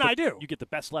sure. Yeah, then I do. You get the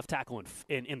best left tackle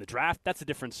in the draft. That's a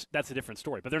different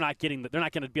story. But they're not going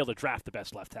to be able to draft the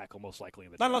best left tackle most likely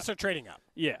in the draft. Not unless they're trading up.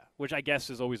 Yeah, which I guess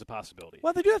is always a possibility.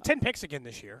 Well, they do have 10 picks again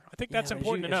this year. I think that's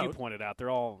important to note. As you pointed out, they're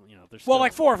all well,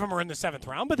 4 of them are in the 7th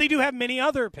round, but they do have many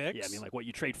other picks. Yeah,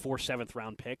 you trade 4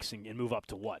 7th-round picks and move up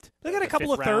to what? They got a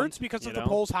couple of thirds because of the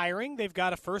polls hiring. They've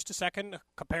got a first, a second,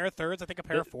 a pair of thirds, I think a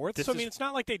pair of fourths. So it's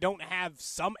not like they don't have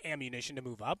some ammunition to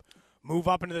move up. Move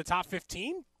up into the top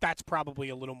 15, that's probably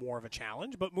a little more of a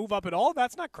challenge. But move up at all,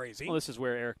 that's not crazy. Well, this is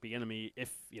where Eric Bieniemy,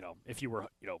 if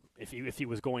he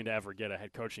was going to ever get a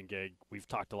head coaching gig, we've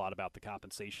talked a lot about the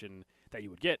compensation that you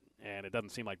would get, and it doesn't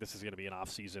seem like this is going to be an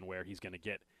off-season where he's going to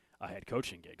get a head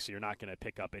coaching gig. So you're not going to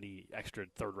pick up any extra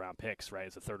third-round picks, right?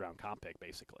 It's a third-round comp pick,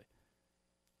 basically.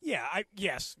 Yeah,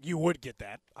 yes, you would get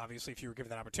that, obviously, if you were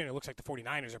given that opportunity. It looks like the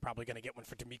 49ers are probably going to get one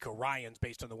for DeMeco Ryans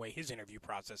based on the way his interview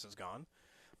process has gone.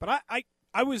 But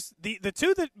I was the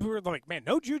two that were like, man,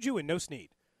 no Juju and no Snead.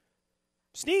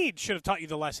 Snead should have taught you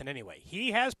the lesson anyway.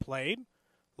 He has played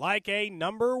like a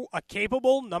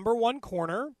capable number one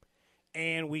corner,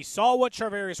 and we saw what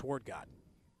Charvarius Ward got.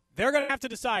 They're going to have to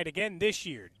decide again this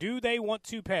year, do they want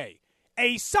to pay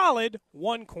a solid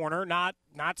one corner, not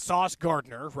Sauce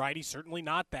Gardner, right? He's certainly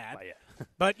not that. Oh, yeah.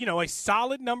 But, a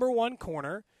solid number one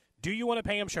corner. Do you want to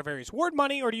pay him Charvarius Ward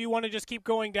money, or do you want to just keep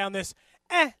going down this,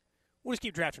 we'll just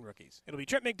keep drafting rookies. It'll be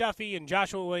Trent McDuffie and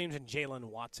Joshua Williams and Jalen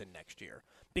Watson next year.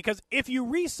 Because if you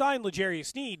re-sign L'Jarius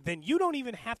Sneed, then you don't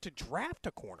even have to draft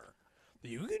a corner.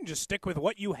 You can just stick with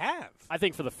what you have. I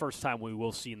think for the first time we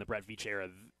will see in the Brett Veach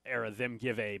era them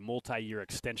give a multi-year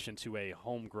extension to a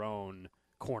homegrown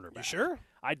cornerback. You sure?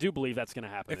 I do believe that's going to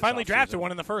happen. They finally drafted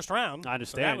one in the first round. I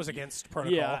understand. So that was against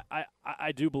protocol. Yeah,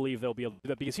 I do believe they'll be able to do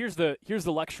that, because here's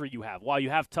the luxury you have. While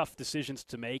you have tough decisions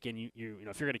to make, and you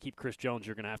if you're going to keep Chris Jones,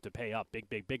 you're going to have to pay up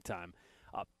big time.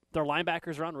 Their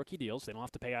linebackers are on rookie deals. They don't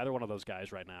have to pay either one of those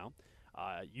guys right now.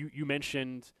 You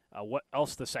mentioned what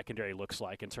else the secondary looks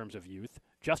like in terms of youth.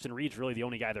 Justin Reed's really the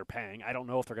only guy they're paying. I don't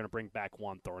know if they're going to bring back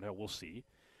Juan Thornhill. We'll see.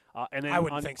 And then I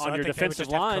wouldn't think so. On your defensive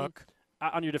line.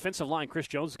 On your defensive line, Chris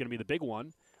Jones is going to be the big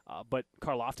one, but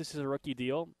Karlaftis is a rookie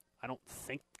deal. I don't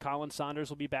think Colin Saunders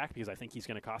will be back because I think he's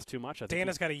going to cost too much.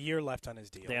 Dana's got a year left on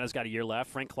his deal. Dana's got a year left.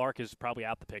 Frank Clark is probably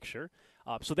out the picture.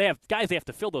 So they have guys they have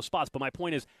to fill those spots, but my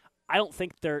point is I don't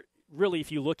think they're really,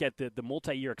 if you look at the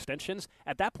multi-year extensions,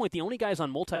 at that point the only guys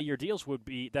on multi-year deals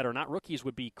that are not rookies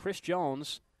would be Chris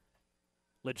Jones,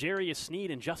 L'Jarius Sneed,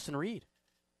 and Justin Reed.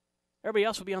 Everybody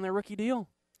else would be on their rookie deal.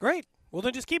 Great. Well,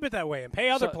 then just keep it that way and pay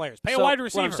other players. Pay a so wide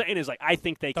receiver. What I'm saying is, like, I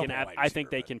think they Don't can. pay a wide I think receiver,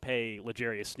 they can pay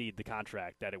L'Jarius Sneed the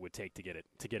contract that it would take to get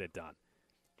it done.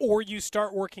 Or you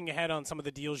start working ahead on some of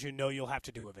the deals you know you'll have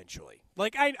to do eventually.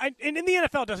 Like and in the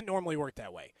NFL, it doesn't normally work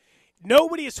that way.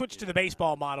 Nobody has switched to the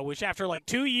baseball model, which after like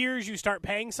 2 years you start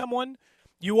paying someone.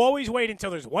 You always wait until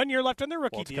there's 1 year left on their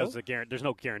rookie deal. Because there's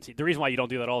no guarantee. The reason why you don't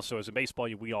do that also is in baseball,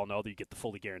 we all know that you get the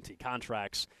fully guaranteed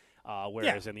contracts,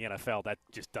 whereas in the NFL, that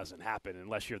just doesn't happen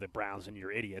unless you're the Browns and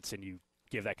you're idiots and you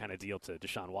give that kind of deal to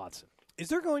Deshaun Watson. Is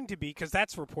there going to be, because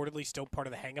that's reportedly still part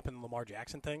of the hang-up in the Lamar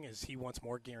Jackson thing, is he wants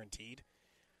more guaranteed.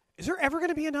 Is there ever going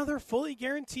to be another fully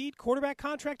guaranteed quarterback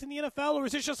contract in the NFL, or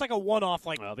is this just like a one-off?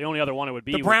 Like, well, the only other one it would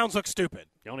be the Browns look stupid.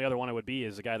 The only other one it would be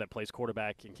is the guy that plays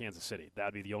quarterback in Kansas City. That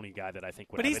would be the only guy that I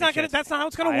think would. But have he's any not going to. chance. That's not how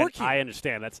it's going to work here. I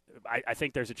understand. I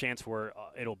think there's a chance where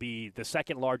it'll be the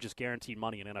second largest guaranteed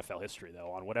money in NFL history,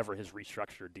 though, on whatever his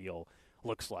restructured deal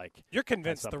looks like. You're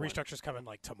convinced the restructure's coming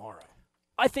like tomorrow?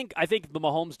 I think the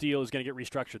Mahomes deal is going to get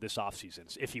restructured this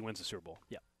offseason if he wins the Super Bowl.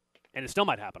 Yeah, and it still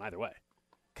might happen either way.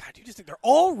 God, you just think they're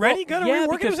already going to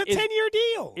rework it? It was a 10-year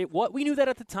deal. We knew that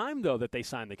at the time, though, that they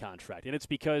signed the contract, and it's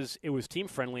because it was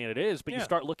team-friendly, and it is, but you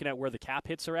start looking at where the cap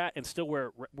hits are at and still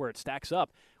where it stacks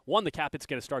up. One, the cap hit's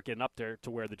going to start getting up there to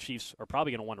where the Chiefs are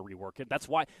probably going to want to rework it. That's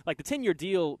why, like the 10-year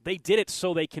deal, they did it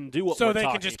so they can do what we're talking. So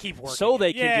they can just keep working. So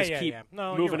they can just keep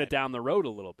No, moving right. it down the road a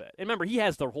little bit. And remember, he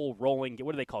has the whole rolling,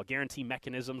 what do they call it? Guarantee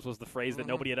mechanisms was the phrase that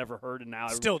nobody had ever heard, and now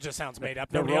still just sounds made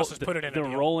up. Nobody else has put it in a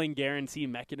deal. The rolling guarantee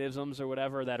mechanisms or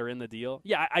whatever that are in the deal.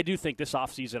 Yeah, I do think this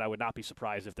offseason I would not be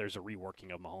surprised if there's a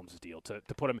reworking of Mahomes' deal to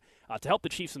put him to help the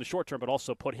Chiefs in the short term, but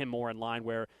also put him more in line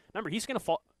where, remember, he's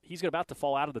about to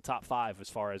fall out of the top 5 as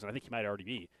far as, and I think he might already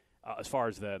be, as far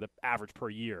as the average per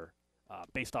year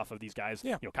based off of these guys.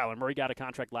 Yeah. Kyler Murray got a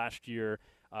contract last year.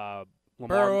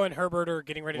 Burrow and Herbert are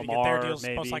getting ready to get their deals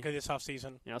maybe. most likely this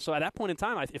offseason. So at that point in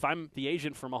time, if I'm the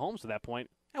agent for Mahomes at that point,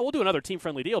 we'll do another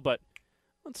team-friendly deal, but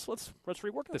let's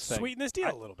rework this thing. Sweeten this deal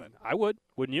a little bit. I would.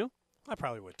 Wouldn't you? I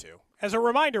probably would, too. As a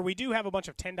reminder, we do have a bunch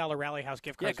of $10 Rally House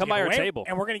gift cards. Yeah, come by our table.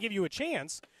 And we're going to give you a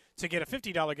chance to get a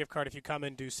 $50 gift card if you come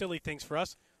and do silly things for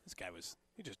us. This guy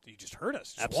you just heard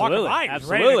us. Just Absolutely. Walking by.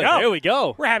 Absolutely. Ready to go. There we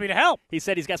go. We're happy to help. He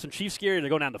said he's got some Chiefs gear. They're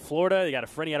going down to Florida. They got a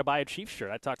friend he had to buy a Chiefs shirt.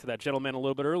 I talked to that gentleman a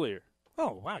little bit earlier.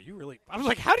 Oh, wow. I was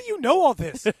like, how do you know all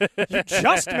this? You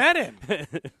just met him.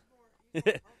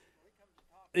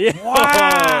 Yeah.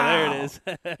 Wow. There it is.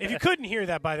 If you couldn't hear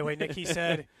that, by the way, Nick, he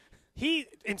said,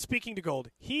 in speaking to Gold,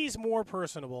 he's more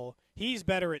personable. He's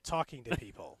better at talking to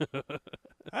people.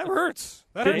 That hurts.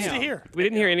 That hurts to hear. We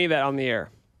didn't hear any of that on the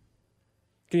air.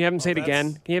 Can you have him say it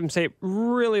again? Can you have him say it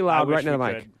really loud right into the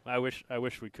mic? I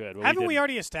wish we could. Haven't we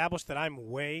already established that I'm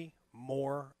way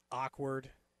more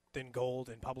awkward than Gold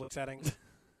in public settings?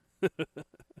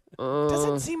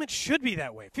 Doesn't seem it should be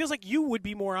that way. It feels like you would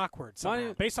be more awkward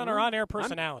somehow, based on our on-air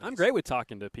personalities. I'm great with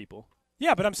talking to people.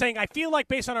 Yeah, but I'm saying I feel like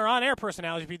based on our on-air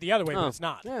personalities, it'd be the other way, but it's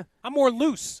not. Yeah. I'm more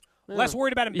loose, less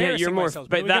worried about embarrassing myself.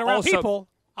 But that around also, people,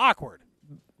 awkward.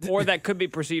 Or that could be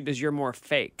perceived as you're more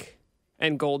fake,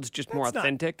 and Gold's just more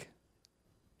authentic.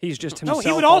 He's just himself. No,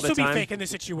 he would also be fake in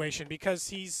this situation because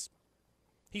he's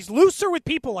looser with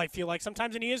people, I feel like,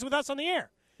 sometimes than he is with us on the air.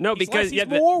 No, because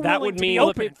that would mean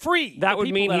open, free. That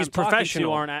would mean he's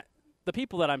professional. The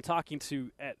people that I'm talking to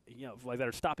that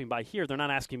are stopping by here, they're not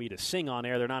asking me to sing on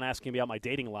air. They're not asking me about my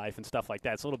dating life and stuff like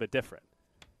that. It's a little bit different.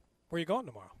 Where are you going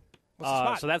tomorrow? What's the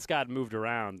spot? So that's got moved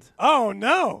around. Oh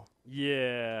no!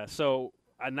 Yeah. So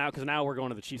now we're going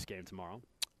to the Chiefs game tomorrow.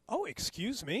 Oh,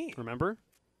 excuse me. Remember?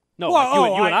 No,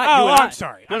 Whoa, you and I. I'm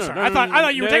sorry. I'm sorry. I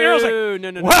thought you were taking it. I was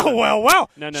like, no. Well.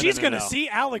 No, She's going to see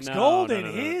Alex Gold in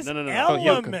his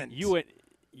element.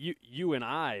 You and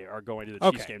I are going to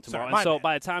the Chiefs game tomorrow. Sorry, and so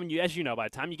by the time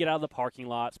you get out of the parking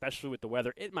lot, especially with the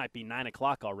weather, it might be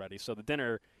 9:00 already. So the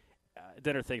dinner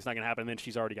thing's not going to happen. And then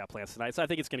she's already got plans tonight. So I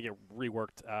think it's going to get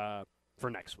reworked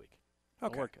for next week.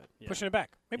 Okay. We're good. Yeah. Pushing it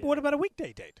back. Maybe what about a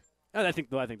weekday date? I think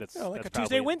that's like that's a Tuesday,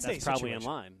 probably, Wednesday That's probably situation. in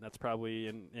line. That's probably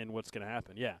in what's going to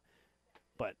happen. Yeah.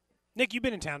 But Nick, you've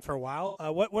been in town for a while.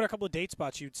 What are a couple of date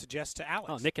spots you'd suggest to Alex?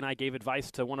 Oh, Nick and I gave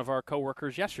advice to one of our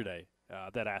coworkers yesterday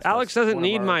that asked Alex us, doesn't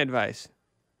need my advice.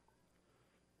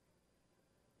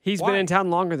 He's been in town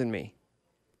longer than me.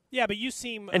 Yeah, but you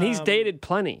seem... And he's dated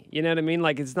plenty. You know what I mean?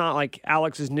 Like, it's not like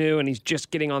Alex is new and he's just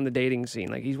getting on the dating scene.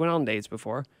 Like, he's went on dates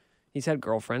before. He's had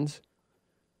girlfriends.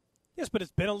 Yes, but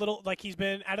it's been a little like he's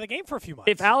been out of the game for a few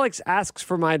months. If Alex asks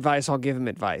for my advice, I'll give him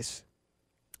advice.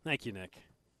 Thank you, Nick.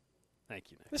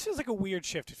 This feels like a weird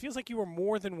shift. It feels like you were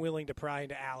more than willing to pry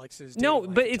into Alex's No,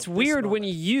 but it's weird when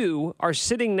you are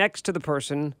sitting next to the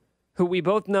person who we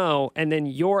both know, and then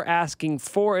you're asking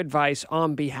for advice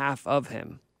on behalf of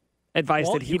him. advice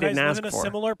that he didn't ask for. You guys live in a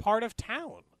similar part of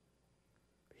town.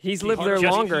 He's lived there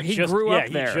longer. He grew up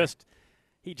there.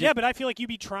 Yeah, but I feel like you'd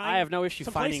be trying. I have no issue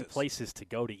finding places to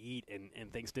go to eat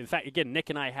and things. In fact, again, Nick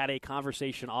and I had a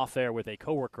conversation off there with a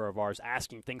coworker of ours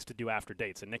asking things to do after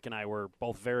dates, and Nick and I were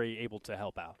both very able to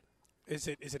help out. Is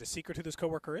it a secret who this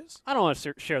coworker is? I don't want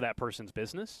to share that person's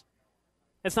business.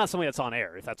 It's not somebody that's on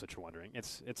air, if that's what you're wondering.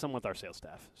 It's someone with our sales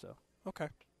staff. So okay.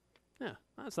 Yeah,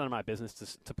 it's none of my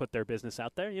business to put their business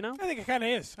out there, you know? I think it kind of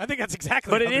is. I think that's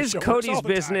exactly But how it is Cody's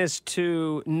business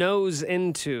to nose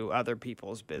into other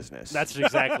people's business. That's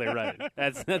exactly right.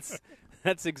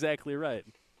 That's exactly right.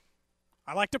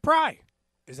 I like to pry.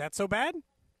 Is that so bad?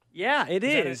 Yeah, it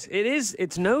is. It is.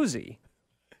 It's nosy.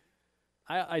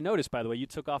 I noticed, by the way, you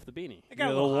took off the beanie. It got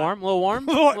a little warm. A little warm?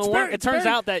 It turns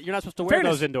out that you're not supposed to wear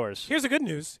those indoors. Here's the good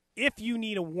news. If you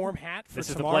need a warm hat for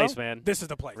this tomorrow, is the place, man. This is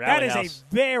the place. Rally that house. is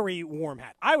a very warm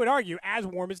hat. I would argue as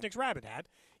warm as Nick's rabbit hat,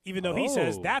 even though he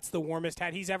says that's the warmest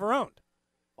hat he's ever owned.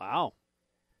 Wow.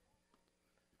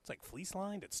 It's like fleece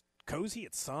lined. It's cozy.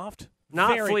 It's soft.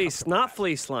 Not fleece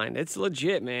lined. It's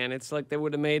legit, man. It's like they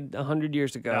would have made 100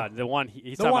 years ago. The one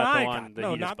he's talking about the one that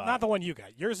no, he just bought. not the one you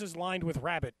got. Yours is lined with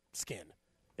rabbit skin.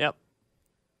 Yep.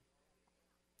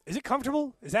 Is it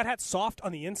comfortable? Is that hat soft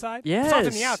on the inside? Yes. Soft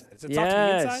on the outside. Is it soft on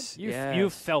the inside?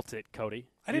 You've felt it, Cody.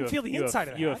 I didn't feel the inside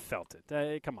of it. You have felt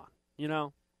it. Come on. You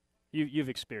know, you've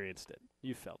experienced it.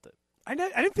 You felt it. I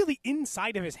didn't feel the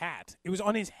inside of his hat. It was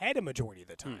on his head a majority of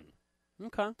the time.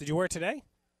 Okay. Did you wear it today?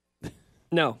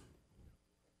 No.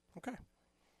 Okay.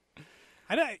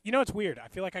 I know. You know, it's weird. I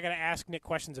feel like I got to ask Nick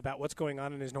questions about what's going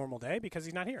on in his normal day because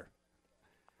he's not here.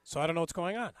 So I don't know what's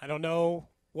going on. I don't know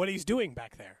what he's doing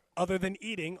back there other than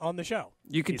eating on the show.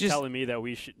 He's telling me that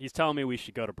he's telling me we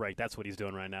should go to break. That's what he's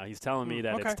doing right now. He's telling me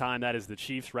that it's time. That is the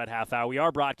Chiefs Red Half Hour. We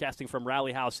are broadcasting from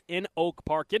Rally House in Oak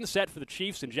Park, getting set for the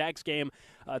Chiefs and Jags game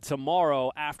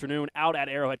tomorrow afternoon out at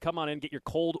Arrowhead. Come on in, get your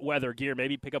cold weather gear.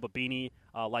 Maybe pick up a beanie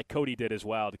like Cody did as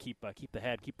well to keep the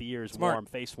head, keep the ears warm,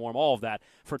 face warm, all of that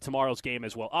for tomorrow's game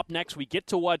as well. Up next, we get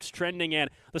to what's trending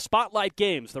and the spotlight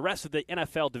games, the rest of the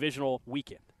NFL divisional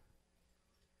weekend.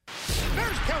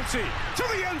 There's Kelsey to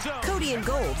the end zone. Cody and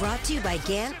Gold brought to you by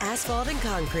Gann Asphalt and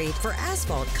Concrete. For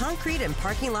asphalt, concrete, and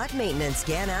parking lot maintenance,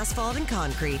 Gann Asphalt and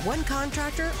Concrete. One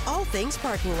contractor, all things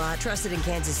parking lot. Trusted in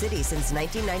Kansas City since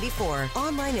 1994.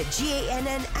 Online at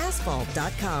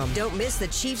GANNasphalt.com. Don't miss the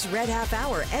Chiefs Red Half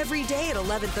Hour every day at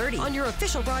 11:30 on your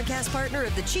official broadcast partner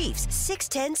of the Chiefs,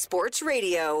 610 Sports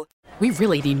Radio. We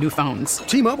really need new phones.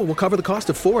 T-Mobile will cover the cost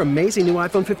of 4 amazing new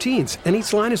iPhone 15s, and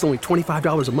each line is only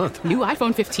 $25 a month. New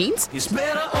iPhone 15s? It's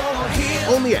better over here.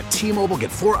 Only at T-Mobile,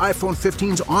 get 4 iPhone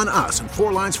 15s on us and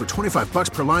 4 lines for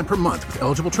 $25 per line per month with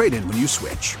eligible trade-in when you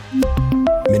switch.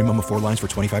 Minimum of 4 lines for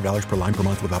 $25 per line per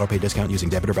month with autopay discount using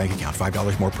debit or bank account.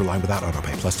 $5 more per line without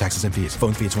autopay, plus taxes and fees.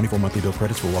 Phone fee at 24 monthly bill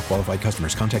credits for well-qualified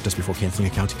customers. Contact us before canceling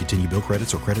account to continue bill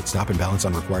credits or credit stop and balance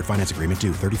on required finance agreement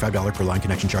due. $35 per line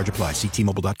connection charge applies. See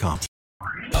T-Mobile.com.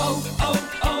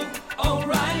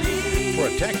 O'Reilly.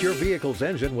 Protect your vehicle's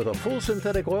engine with a full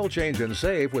synthetic oil change and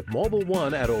save with Mobil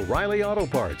 1 at O'Reilly Auto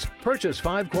Parts. Purchase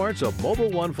 5 quarts of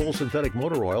Mobil 1 full synthetic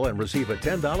motor oil and receive a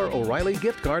 $10 O'Reilly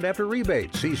gift card after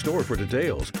rebate. See store for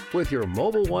details. With your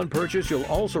Mobil 1 purchase, you'll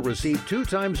also receive 2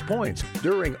 times points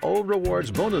during O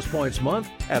Rewards Bonus Points Month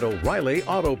at O'Reilly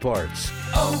Auto Parts.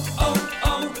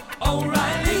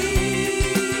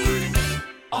 O'Reilly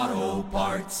Auto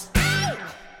Parts.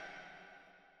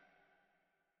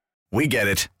 We get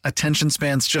it. Attention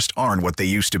spans just aren't what they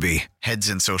used to be. Heads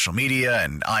in social media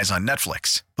and eyes on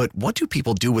Netflix. But what do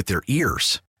people do with their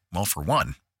ears? Well, for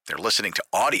one, they're listening to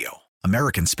audio.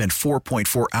 Americans spend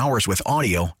 4.4 hours with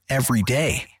audio every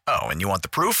day. Oh, and you want the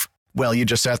proof? Well, you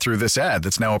just sat through this ad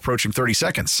that's now approaching 30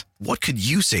 seconds. What could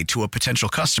you say to a potential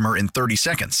customer in 30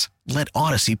 seconds? Let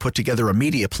Odyssey put together a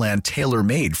media plan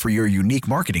tailor-made for your unique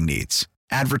marketing needs.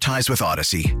 Advertise with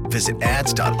Odyssey. Visit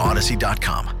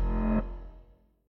ads.odyssey.com.